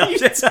 Sorry, are you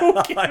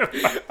talking about?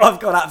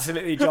 I've got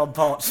absolutely John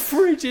Potts.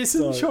 Fridges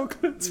and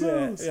chocolate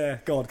twirls. Yeah,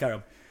 go on, carry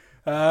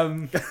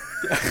on.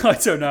 I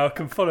don't know, I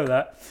can follow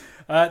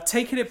that.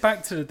 Taking it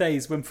back to the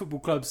days when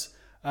football clubs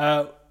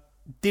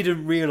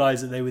didn't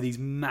realise that they were these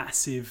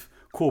massive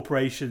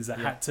corporations that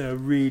had to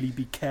really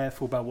be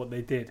careful about what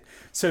they did.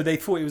 So they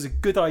thought it was a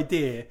good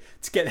idea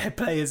to get their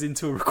players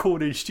into a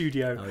recording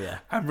studio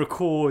and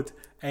record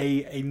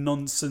a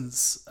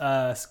nonsense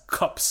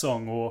cup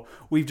song, or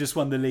we've just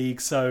won the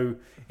league, so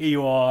here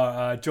you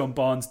are, John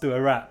Barnes, do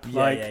a rap.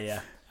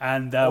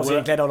 And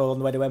Also, Glenn Hoddle on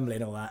the way to Wembley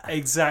and all that.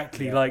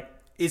 Exactly. Yeah. Like,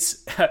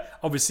 it's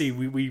obviously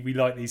we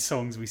like these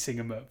songs, we sing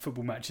them at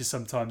football matches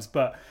sometimes,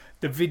 but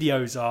the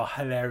videos are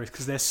hilarious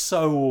because they're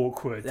so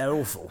awkward. They're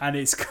awful. And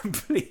it's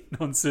complete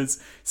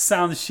nonsense.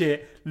 Sounds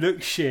shit,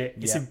 looks shit.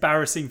 It's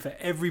embarrassing for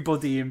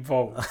everybody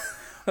involved.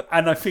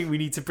 And I think we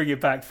need to bring it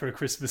back for a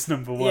Christmas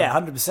number one. Yeah,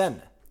 100%.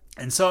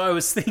 And so I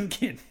was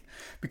thinking,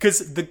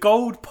 because the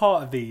gold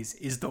part of these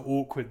is the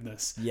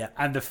awkwardness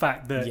and the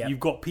fact that you've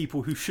got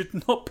people who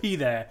should not be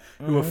there,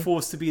 who are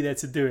forced to be there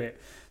to do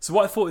it. So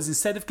what I thought is,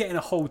 instead of getting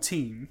a whole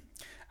team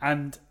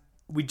and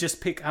we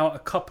just pick out a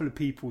couple of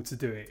people to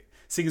do it,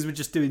 seeing as we're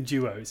just doing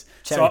duos.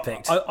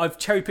 Cherry-picked. So I've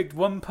cherry-picked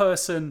one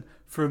person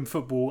from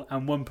football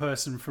and one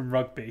person from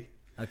rugby.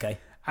 Okay.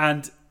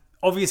 And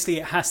obviously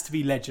it has to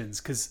be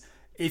legends, because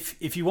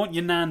if you want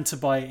your nan to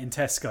buy it in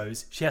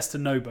Tesco's, she has to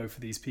know both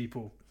of these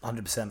people.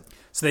 100%.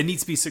 So they need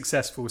to be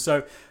successful.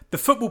 So the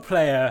football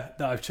player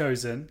that I've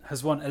chosen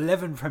has won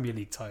 11 Premier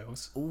League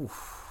titles. Ooh.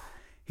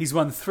 He's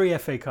won 3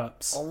 FA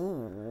Cups.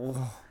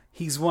 Oh.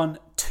 He's won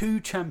 2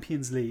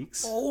 Champions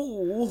Leagues.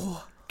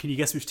 Oh. Can you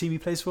guess which team he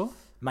plays for?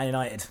 Man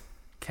United.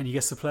 Can you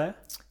guess the player?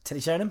 Teddy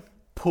Sheringham?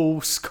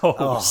 Paul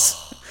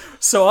Scholes.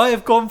 So I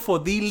have gone for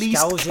the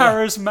least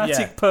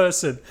charismatic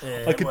person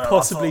I could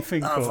possibly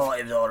think of. I thought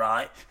he was all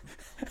right.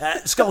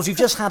 Scholes, you've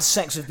just had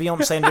sex with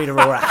Beyonce and Rita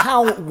Ora.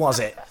 How was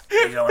it?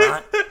 He was all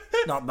right.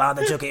 Not bad.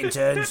 They took it in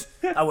turns.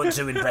 I wasn't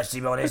too impressed, to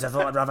be honest. I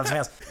thought I'd rather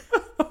have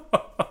something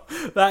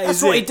else.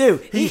 That's what he'd do.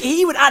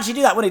 He would actually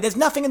do that, wouldn't he? There's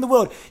nothing in the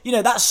world. You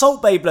know, that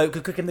Salt Bay bloke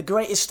could cook him the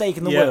greatest steak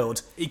in the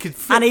world. He could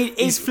flick, and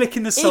he's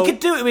flicking the salt. He could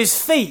do it with his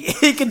feet.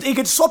 He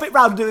could swap it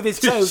round and do it with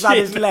his toes around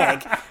his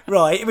leg,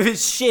 right, with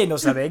his shin or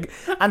something.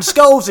 And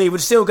Scholesy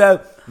would still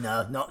go,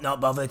 no, not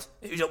bothered.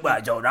 Well,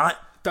 it's all right.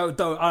 Don't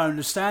I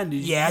understand.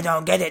 Yeah, I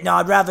don't get it. No,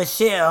 I'd rather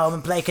sit at home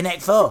and play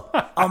Connect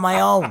 4 on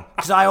my own,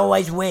 because I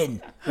always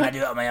win when I do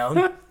it on my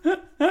own.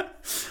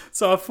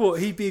 So I thought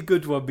he'd be a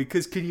good one,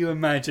 because can you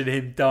imagine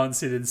him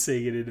dancing and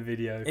singing in the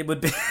video? It would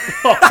be.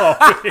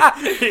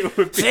 It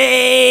would be.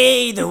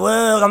 See the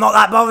world. I'm not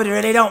that bothered,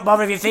 really. Don't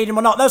bother if you feed him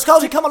or not. No,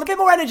 Scholesy, come on, a bit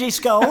more energy,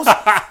 Scholes.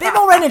 A bit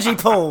more energy,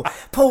 Paul.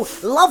 Paul,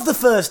 love the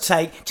first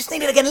take. Just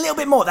need it again a little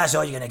bit more. That's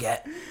all you're going to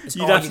get.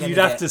 You'd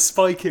have to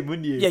spike him,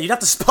 wouldn't you? Yeah, you'd have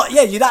to spike.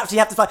 Yeah, you'd actually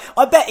have to spike.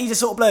 I bet he's a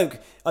sort of bloke.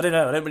 I don't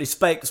know. I don't really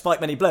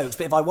spike many blokes,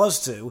 but if I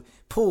was to,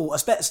 Paul, I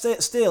bet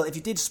still, if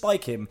you did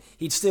spike him,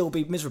 he'd still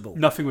be miserable.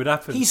 Nothing would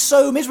happen. He's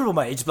so miserable,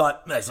 mate. He'd just be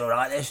like, "It's all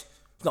right. This,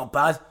 it's not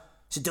bad.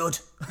 It's a dud."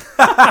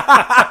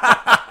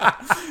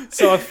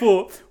 So I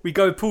thought we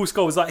go Paul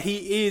Scholes. Like,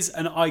 he is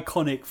an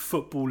iconic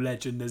football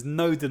legend. There's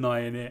no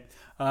denying it.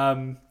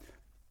 And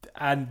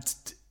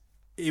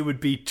it would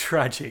be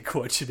tragic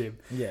watching him.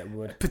 Yeah, it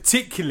would.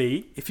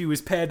 Particularly if he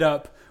was paired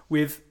up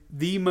with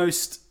the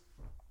most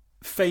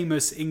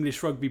famous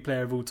English rugby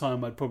player of all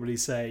time, I'd probably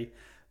say.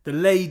 The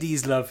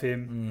ladies love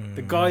him.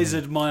 The guys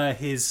admire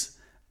his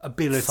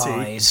ability.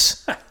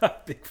 Thighs.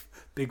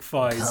 big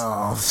thighs.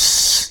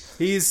 Calves.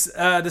 He's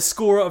the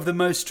scorer of the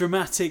most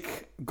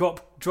dramatic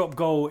drop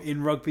goal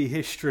in rugby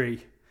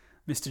history,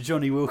 Mr.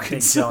 Johnny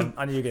Wilkinson. Big John.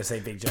 I knew you were going to say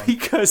Big John.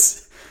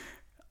 Because,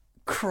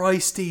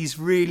 Christ, he's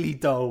really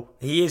dull.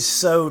 He is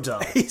so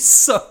dull. He's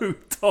so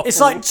dull. It's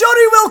like,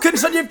 Johnny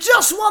Wilkinson, you've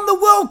just won the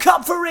World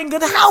Cup for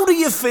England. How do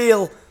you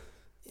feel?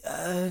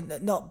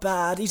 Not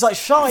bad. He's like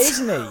shy,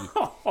 isn't he?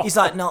 He's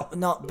like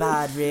not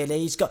bad really.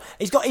 He's got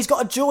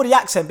a Geordie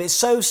accent, but it's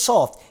so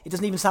soft it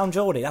doesn't even sound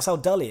Geordie. That's how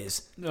dull he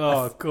is.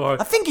 Oh God!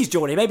 I think he's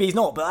Geordie. Maybe he's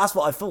not, but that's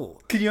what I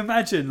thought. Can you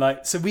imagine?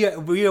 Like, so we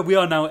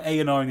are now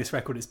A&Ring this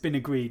record. It's been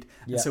agreed.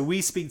 Yeah. And so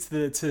we speak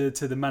to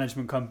the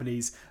management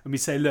companies and we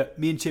say, look,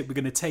 me and Chip, we're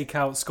going to take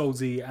out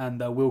Scholesy and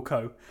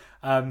Wilco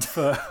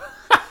for.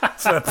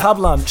 For a pub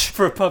lunch.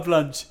 For a pub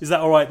lunch. Is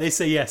that all right? They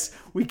say yes.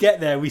 We get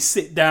there, we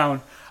sit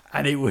down,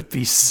 and it would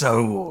be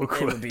so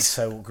awkward. It would be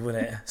so awkward,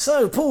 wouldn't it?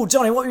 So, Paul,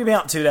 Johnny, what have you been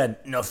up to then?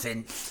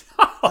 Nothing.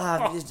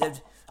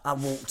 I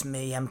walked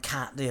me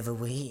cat the other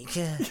week.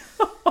 I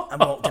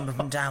walked him up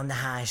and down the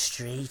high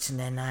street, and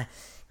then I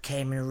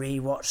came and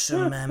rewatched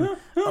some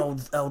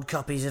old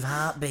copies of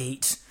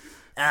Heartbeat.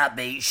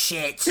 Heartbeat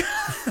shit.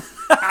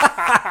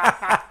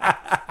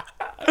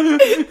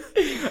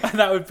 And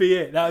that would be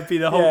it. That would be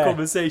the whole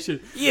conversation.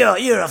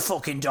 You're a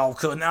fucking doll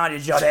cunt, aren't you,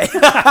 Johnny?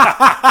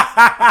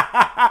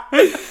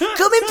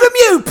 Coming from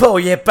you, Paul,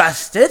 you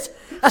bastard.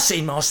 I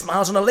see more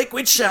smiles on a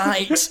liquid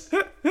shite.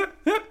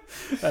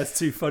 That's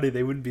too funny.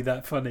 They wouldn't be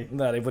that funny.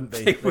 No, they wouldn't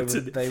be. They would.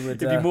 It'd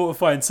be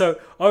mortifying. So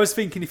I was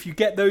thinking, if you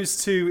get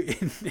those two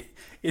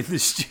in the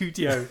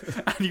studio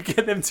and you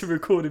get them to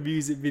record a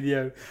music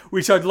video,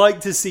 which I'd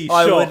like to see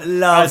shot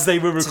as they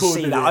were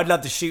recording it. I'd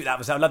love to shoot that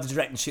myself. I'd love to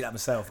direct and shoot that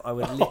myself. I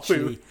would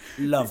literally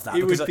love that.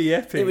 It would be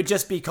epic. It would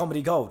just be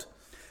comedy gold.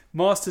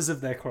 Masters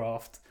of their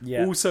craft.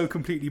 Yeah. Also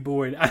completely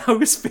boring. And I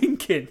was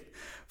thinking,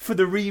 for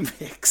the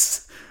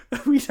remix,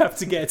 we'd have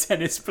to get a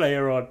tennis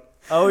player on.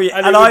 Oh yeah,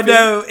 and I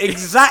know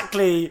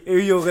exactly who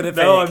you're going to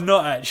pick. No, I'm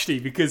not actually,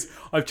 because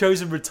I've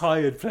chosen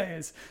retired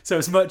players. So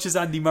as much as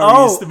Andy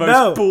Murray is the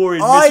most boring,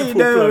 miserable I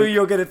know bloke, who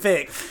you're going to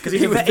pick, because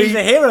he's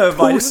a hero of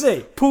mine, isn't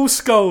he? Paul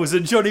Scholes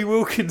and Johnny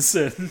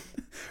Wilkinson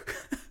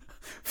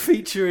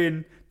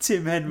featuring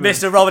Tim Henman.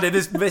 Mr.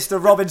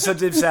 Robinson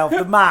himself,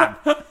 the man.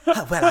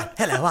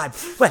 Hello, I'm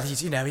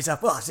Tim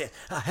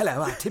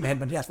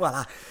Henman. Yes,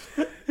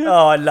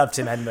 Oh, I love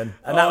Tim Henman,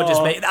 and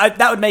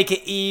that would make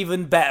it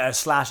even better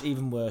 /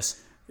 even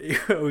worse.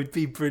 It would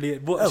be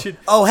brilliant.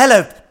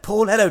 Hello,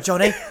 Paul. Hello,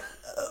 Johnny.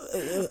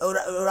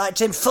 All right,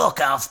 Tim. Fuck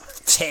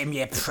off, Tim.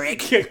 You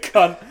prick. You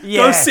cunt.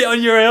 Yeah. Go sit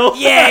on your hill.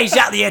 Yeah,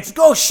 exactly.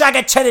 Go shag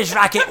a tennis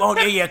racket,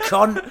 won't you, you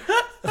cunt?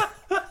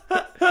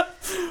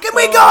 Can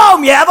we go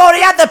home yet? I've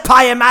already had the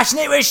pie and mash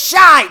and it was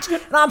shite.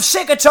 And I'm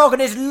sick of talking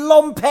to this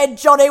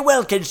lumphead Johnny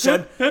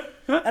Wilkinson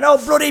and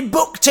old bloody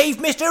buck teeth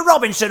Mr.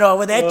 Robinson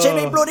over there,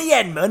 Timmy bloody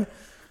Henman.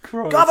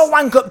 Go have a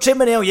wank up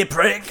Tim and Hill, you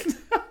prick.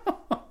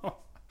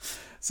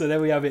 So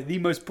there we have it, the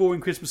most boring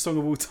Christmas song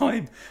of all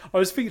time. I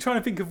was trying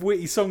to think of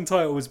witty song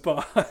titles,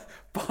 but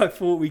I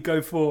thought we'd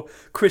go for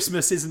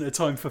Christmas Isn't a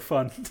Time for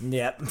Fun.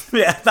 Yeah,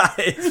 that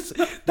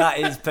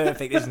is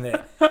perfect, isn't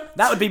it?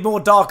 That would be more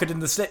darker than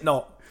the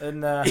Slipknot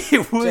and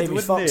Jamie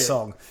Foxx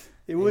song.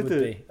 It would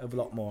be a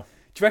lot more.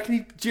 Do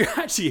you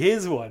actually,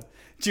 here's one.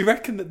 Do you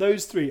reckon that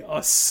those three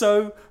are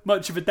so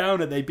much of a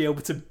downer they'd be able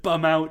to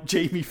bum out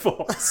Jamie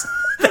Foxx?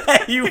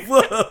 You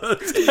would.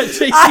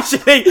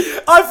 Actually,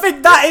 I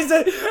think that is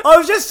I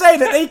was just saying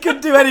that they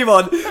couldn't do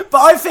anyone,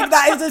 but I think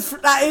that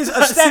is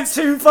a step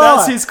too far.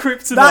 That's his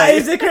kryptonite. That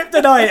is the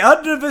kryptonite,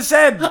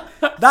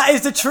 100%. That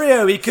is the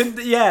trio he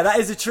couldn't. Yeah, that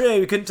is the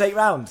trio he couldn't take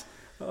round.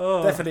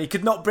 Oh. Definitely, he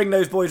could not bring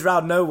those boys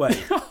round. No way.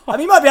 I mean,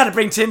 he might be able to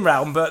bring Tim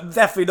round, but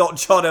definitely not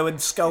Jono and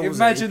Scholes.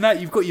 Imagine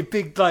that you've got your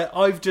big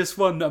I've just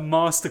won a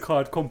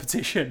MasterCard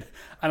competition,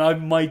 and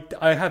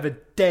I have a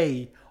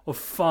day of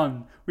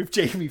fun with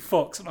Jamie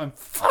Foxx, and I'm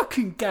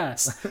fucking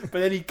gassed. But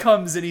then he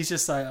comes and he's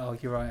just like, "Oh,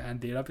 you're right,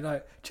 Andy," and I'll be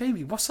like,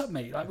 "Jamie, what's up,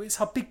 mate? Like,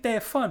 it's our big day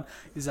of fun."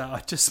 He's like,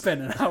 "I just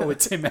spent an hour with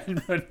Tim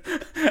Henman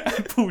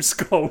and Paul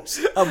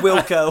Scholes and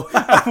Wilco."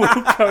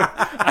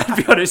 And to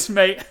be honest,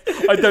 mate,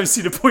 I don't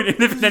see the point in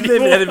living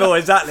anymore.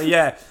 Exactly,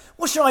 yeah.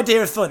 What's your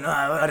idea of fun?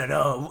 I don't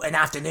know. An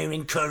afternoon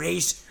in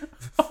Curry's,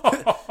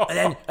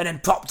 and then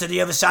pop to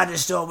the other side of the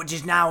store, which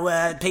is now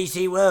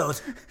PC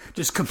World.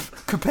 Just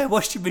compare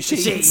washing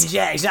machines.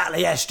 Yeah,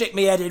 exactly. Yeah, stick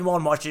me head in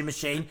one washing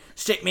machine,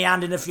 stick me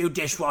hand in a few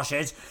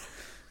dishwashers.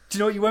 Do you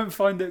know what you won't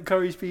find at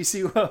Curry's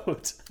PC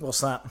World?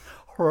 What's that?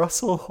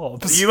 Russell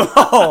Hobbs.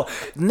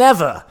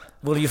 Never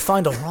will you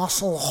find a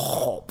Russell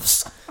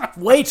Hobbs.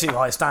 Way too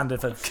high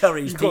standard for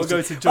Curry's PC. You've got to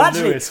go to John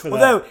Lewis for that.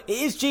 Although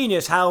it is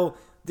genius how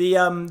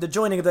the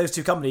joining of those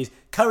two companies,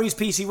 Curry's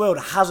PC World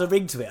has a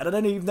ring to it. I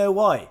don't even know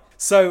why.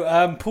 So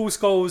Paul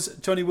Scholes,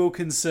 Johnny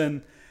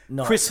Wilkinson,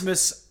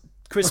 Christmas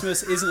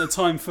Isn't a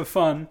Time for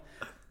Fun,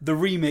 the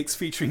remix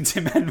featuring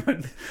Tim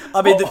Henman.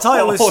 I mean, the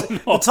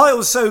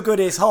title's so good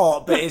it's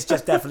hot, but it's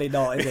just definitely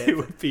not, is it? It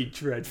would be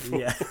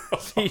dreadful. Yeah,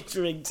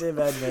 featuring Tim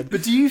Henman.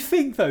 But do you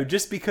think, though,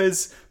 just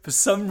because for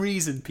some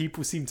reason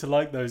people seem to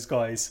like those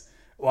guys,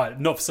 well,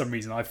 not for some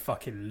reason, I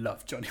fucking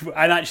love Johnny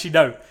Wilkinson. And actually,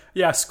 no.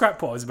 Yeah,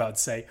 scrap what I was about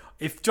to say.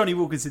 If Johnny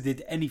Wilkinson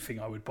did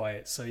anything, I would buy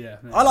it. So, yeah.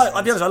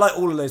 I'll be honest, I like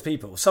all of those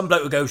people. Some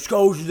bloke would go,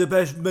 Scholes is the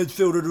best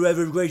midfielder to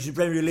ever grace the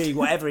Premier League,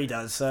 whatever he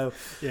does. So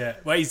yeah,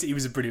 well, he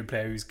was a brilliant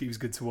player. He was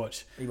good to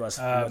watch. He was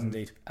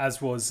indeed.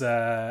 As was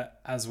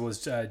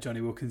Johnny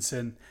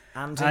Wilkinson.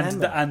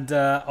 And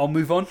I'll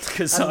move on,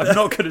 because I'm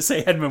not going to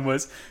say Henman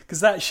was,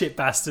 because that shit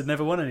bastard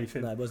never won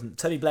anything. No, it wasn't.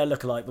 Tony Blair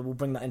lookalike, but we'll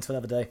bring that into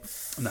another day.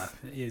 No,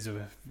 he is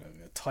a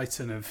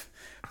titan of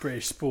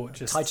British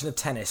sport. Titan of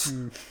tennis.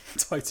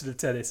 Titan of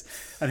tennis.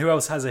 And who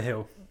else has a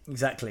hill?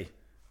 Exactly.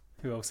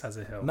 Who else has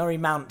a hill? Murray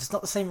Mount. It's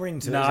not the same ring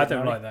to it. No, I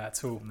don't like that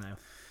at all.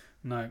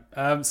 No.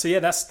 So yeah,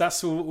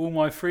 that's all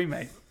my three,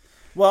 mate.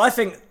 Well, I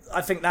think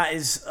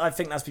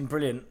that's been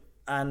brilliant,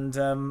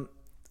 and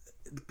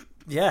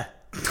yeah.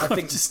 I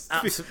think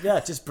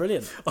just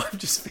brilliant. I'm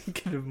just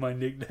thinking of my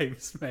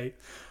nicknames, mate.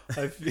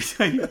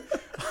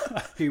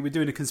 We're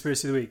doing a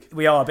conspiracy of the week,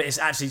 We are, but it's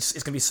going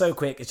to be so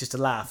quick. It's just a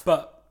laugh.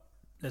 but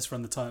let's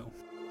run the title.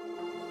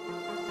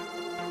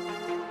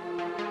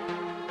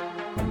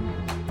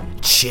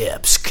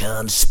 Chip's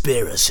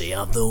Conspiracy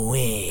of the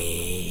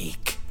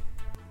Week.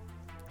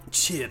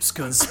 Chip's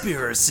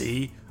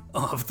conspiracy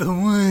of the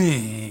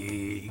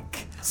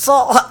week.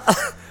 So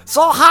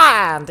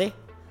hi, Andy.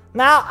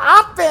 Now,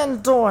 I've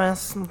been doing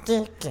some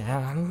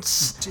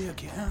diggings.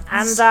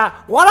 And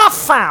what I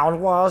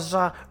found was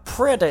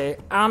pretty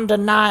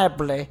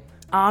undeniably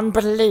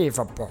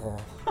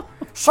unbelievable.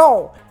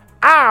 So,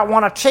 I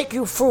want to take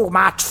you through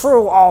my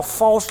true or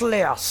false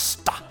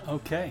list.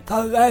 Okay.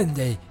 So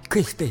Andy,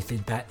 Chris Biffin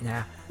back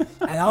now.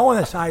 And I want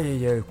to say to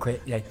you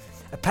quickly,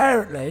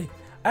 apparently,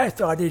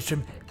 after I did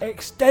some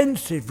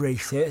extensive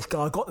research,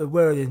 'cause I got the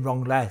wording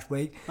wrong last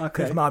week,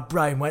 because Okay. my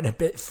brain went a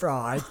bit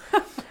fried,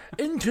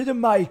 into the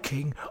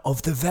making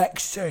of the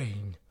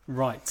vaccine.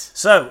 Right.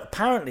 So,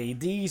 apparently,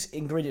 these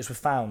ingredients were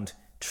found.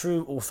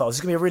 True or false? This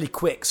is going to be a really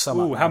quick sum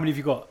up. Ooh, how many have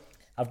you got?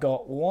 I've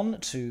got 1,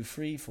 2,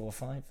 3, 4,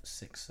 5,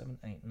 6, 7,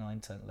 8, 9,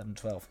 10, 11,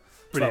 12.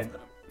 Brilliant.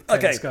 12. Okay,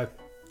 Okay. let's go.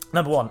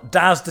 Number 1,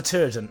 Daz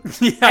detergent.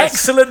 Yes.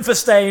 Excellent for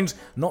stains.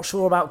 Not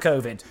sure about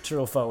COVID. True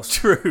or false?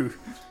 True.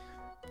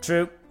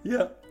 True.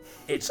 Yeah.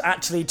 It's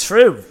actually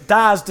true.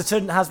 Daz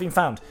detergent has been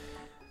found.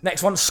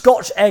 Next one,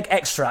 Scotch egg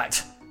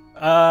extract.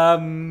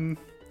 I'm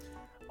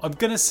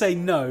gonna say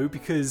no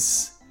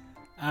because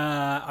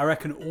I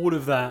reckon all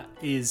of that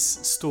is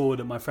stored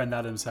at my friend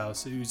Adam's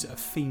house, who's a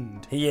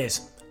fiend. He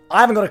is.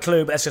 I haven't got a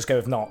clue, but let's just go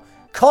with not.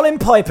 Colin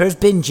Piper's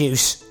bin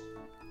juice.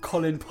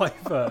 Colin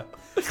Piper.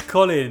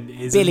 Colin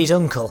is Billy's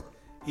uncle.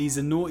 he's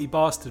a naughty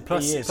bastard.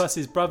 He is. Plus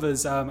his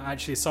brother's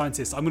actually a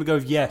scientist. I'm gonna go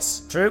with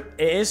yes. True,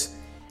 it is.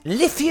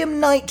 Lithium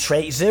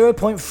nitrate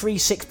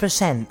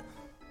 0.36%.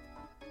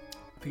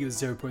 I think it was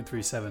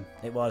 0.37.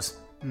 It was.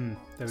 There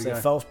we So go.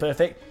 false,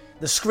 perfect.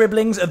 The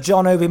scribblings of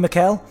John Obi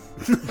Mikel.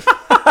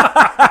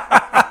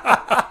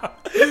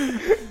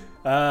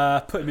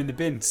 Put him in the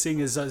bin,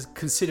 seeing as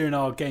considering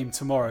our game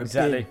tomorrow.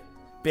 Exactly.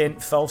 Bin. Bin,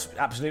 false,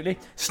 absolutely.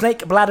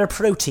 Snake bladder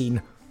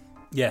protein.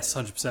 Yes,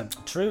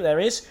 100%. True, there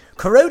is.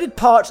 Corroded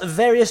parts of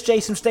various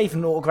Jason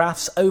Statham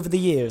autographs over the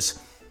years.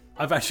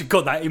 I've actually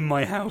got that in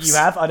my house. You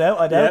have, I know.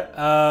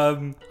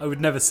 Yeah. I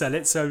would never sell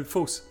it, so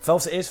false.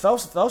 False, it is.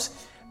 False.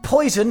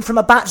 Poison from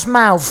a bat's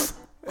mouth.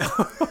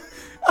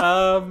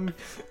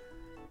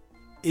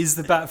 Is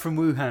the bat from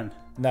Wuhan?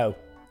 No.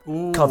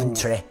 Ooh.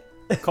 Coventry.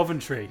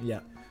 Coventry. Yeah.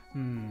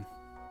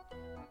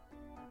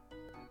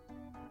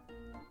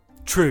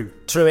 True.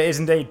 True, it is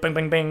indeed. Bing,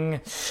 bing,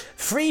 bing.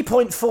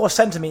 3.4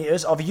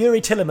 centimetres of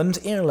Yuri Tillemann's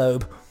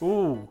earlobe.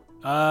 Ooh.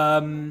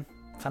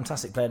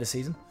 Fantastic player this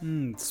season.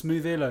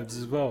 Smooth earlobes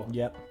as well.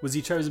 Yep. Was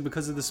he chosen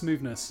because of the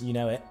smoothness? You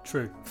know it.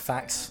 True.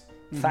 Facts.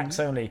 Facts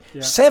only.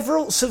 Yeah.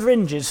 Several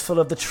syringes full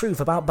of the truth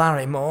about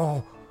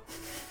Barrymore.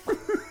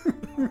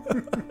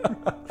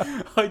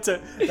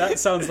 That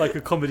sounds like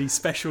a comedy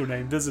special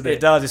name, doesn't it? It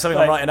does. It's something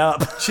Like- I'm writing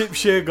up. Chip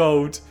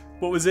Sheargold.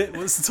 What was it?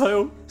 What's the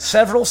title?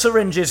 Several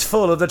syringes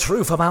full of the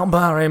truth about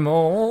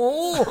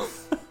Barrymore.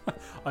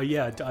 Oh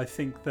yeah, I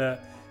think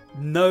that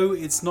no,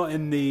 it's not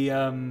in the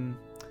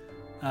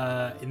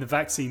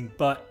vaccine,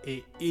 but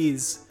it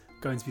is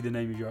going to be the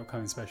name of your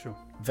upcoming special.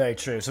 Very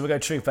true. So we'll go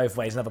truth both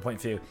ways. Another point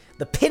for you.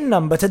 The pin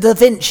Number to Da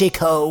Vinci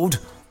Code.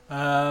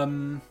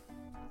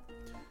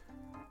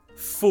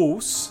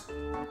 False.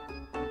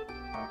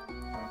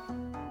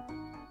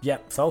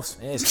 Yep, false.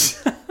 It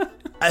is.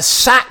 A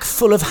sack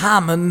full of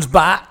Hammond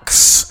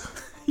backs.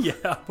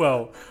 Yeah,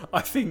 well,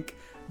 I think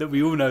that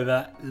we all know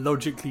that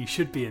logically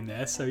should be in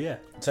there, so yeah.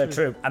 So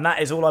true. And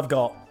that is all I've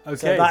got.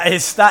 Okay.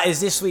 So that is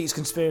this week's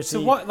conspiracy.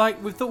 So what,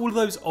 like, with all of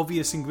those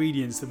obvious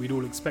ingredients that we'd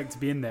all expect to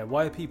be in there,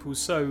 why are people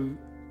so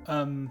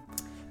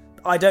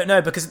I don't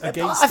know, because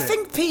Against I it.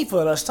 think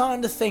people are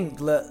starting to think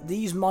that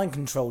these mind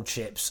control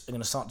chips are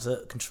going to start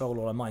to control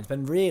all our minds.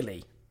 When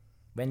really,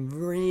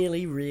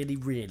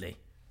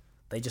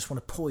 they just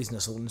want to poison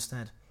us all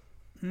instead.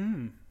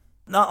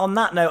 Now, on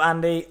that note,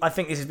 Andy, I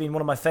think this has been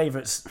one of my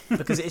favourites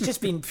because it's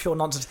just been pure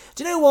nonsense.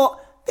 Do you know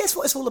what? This is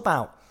what it's all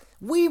about.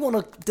 We want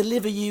to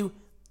deliver you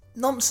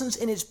nonsense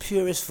in its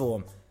purest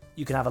form.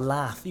 You can have a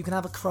laugh, you can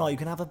have a cry, you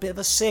can have a bit of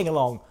a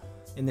sing-along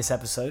in this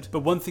episode. But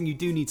one thing you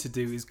do need to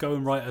do is go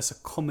and write us a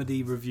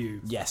comedy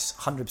review. Yes,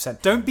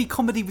 100%. Don't be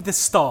comedy with the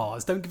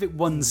stars. Don't give it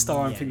 1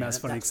 star and Yeah, think that's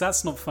funny, because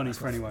that's not funny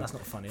for anyone. That's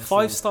not funny. That's 5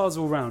 really- stars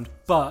all round,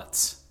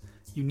 but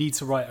you need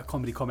to write a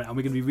comedy comment, and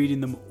we're going to be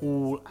reading them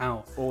all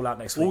out. All out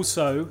next week.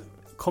 Also,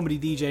 comedy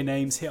DJ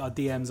names, hit our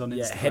DMs on Instagram.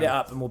 Yeah, hit it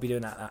up and we'll be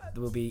doing that.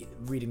 We'll be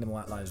reading them all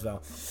out loud as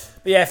well.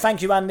 But yeah,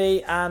 thank you,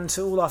 Andy, and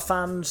to all our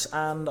fans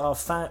and our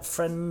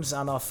friends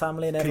and our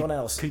family and everyone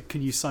else.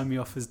 Can you sign me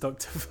off as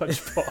Dr.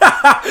 Fudgepot?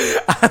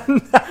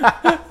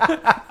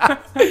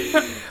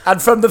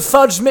 And from the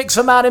Fudge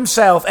Mixer Man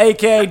himself,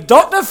 aka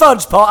Dr.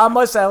 Fudgepot, and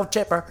myself,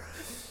 Chipper,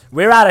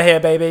 we're out of here,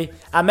 baby.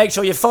 And make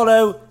sure you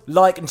follow,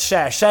 like, and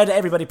share. Share to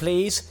everybody,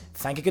 please.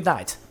 Thank you, good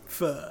night.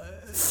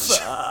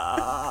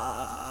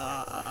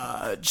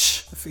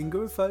 fudge. A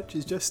finger of fudge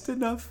is just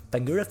enough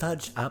Finger of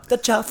fudge up the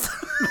chuff.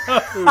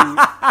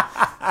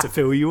 to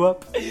fill you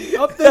up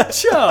the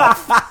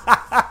chuff.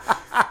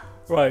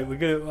 Right, we're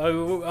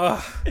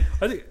gonna.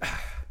 I think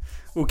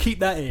we'll keep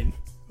that in.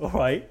 All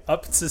right,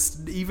 up to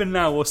even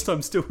now, whilst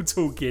I'm still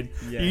talking,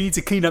 you need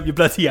to clean up your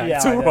bloody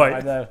act. Yeah, All right. I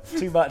know.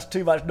 Too much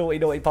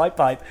naughty pipe.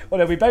 Well,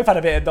 no, we both had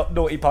a bit of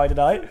naughty pie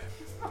tonight.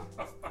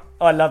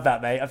 I love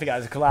that, mate. I think that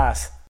was class.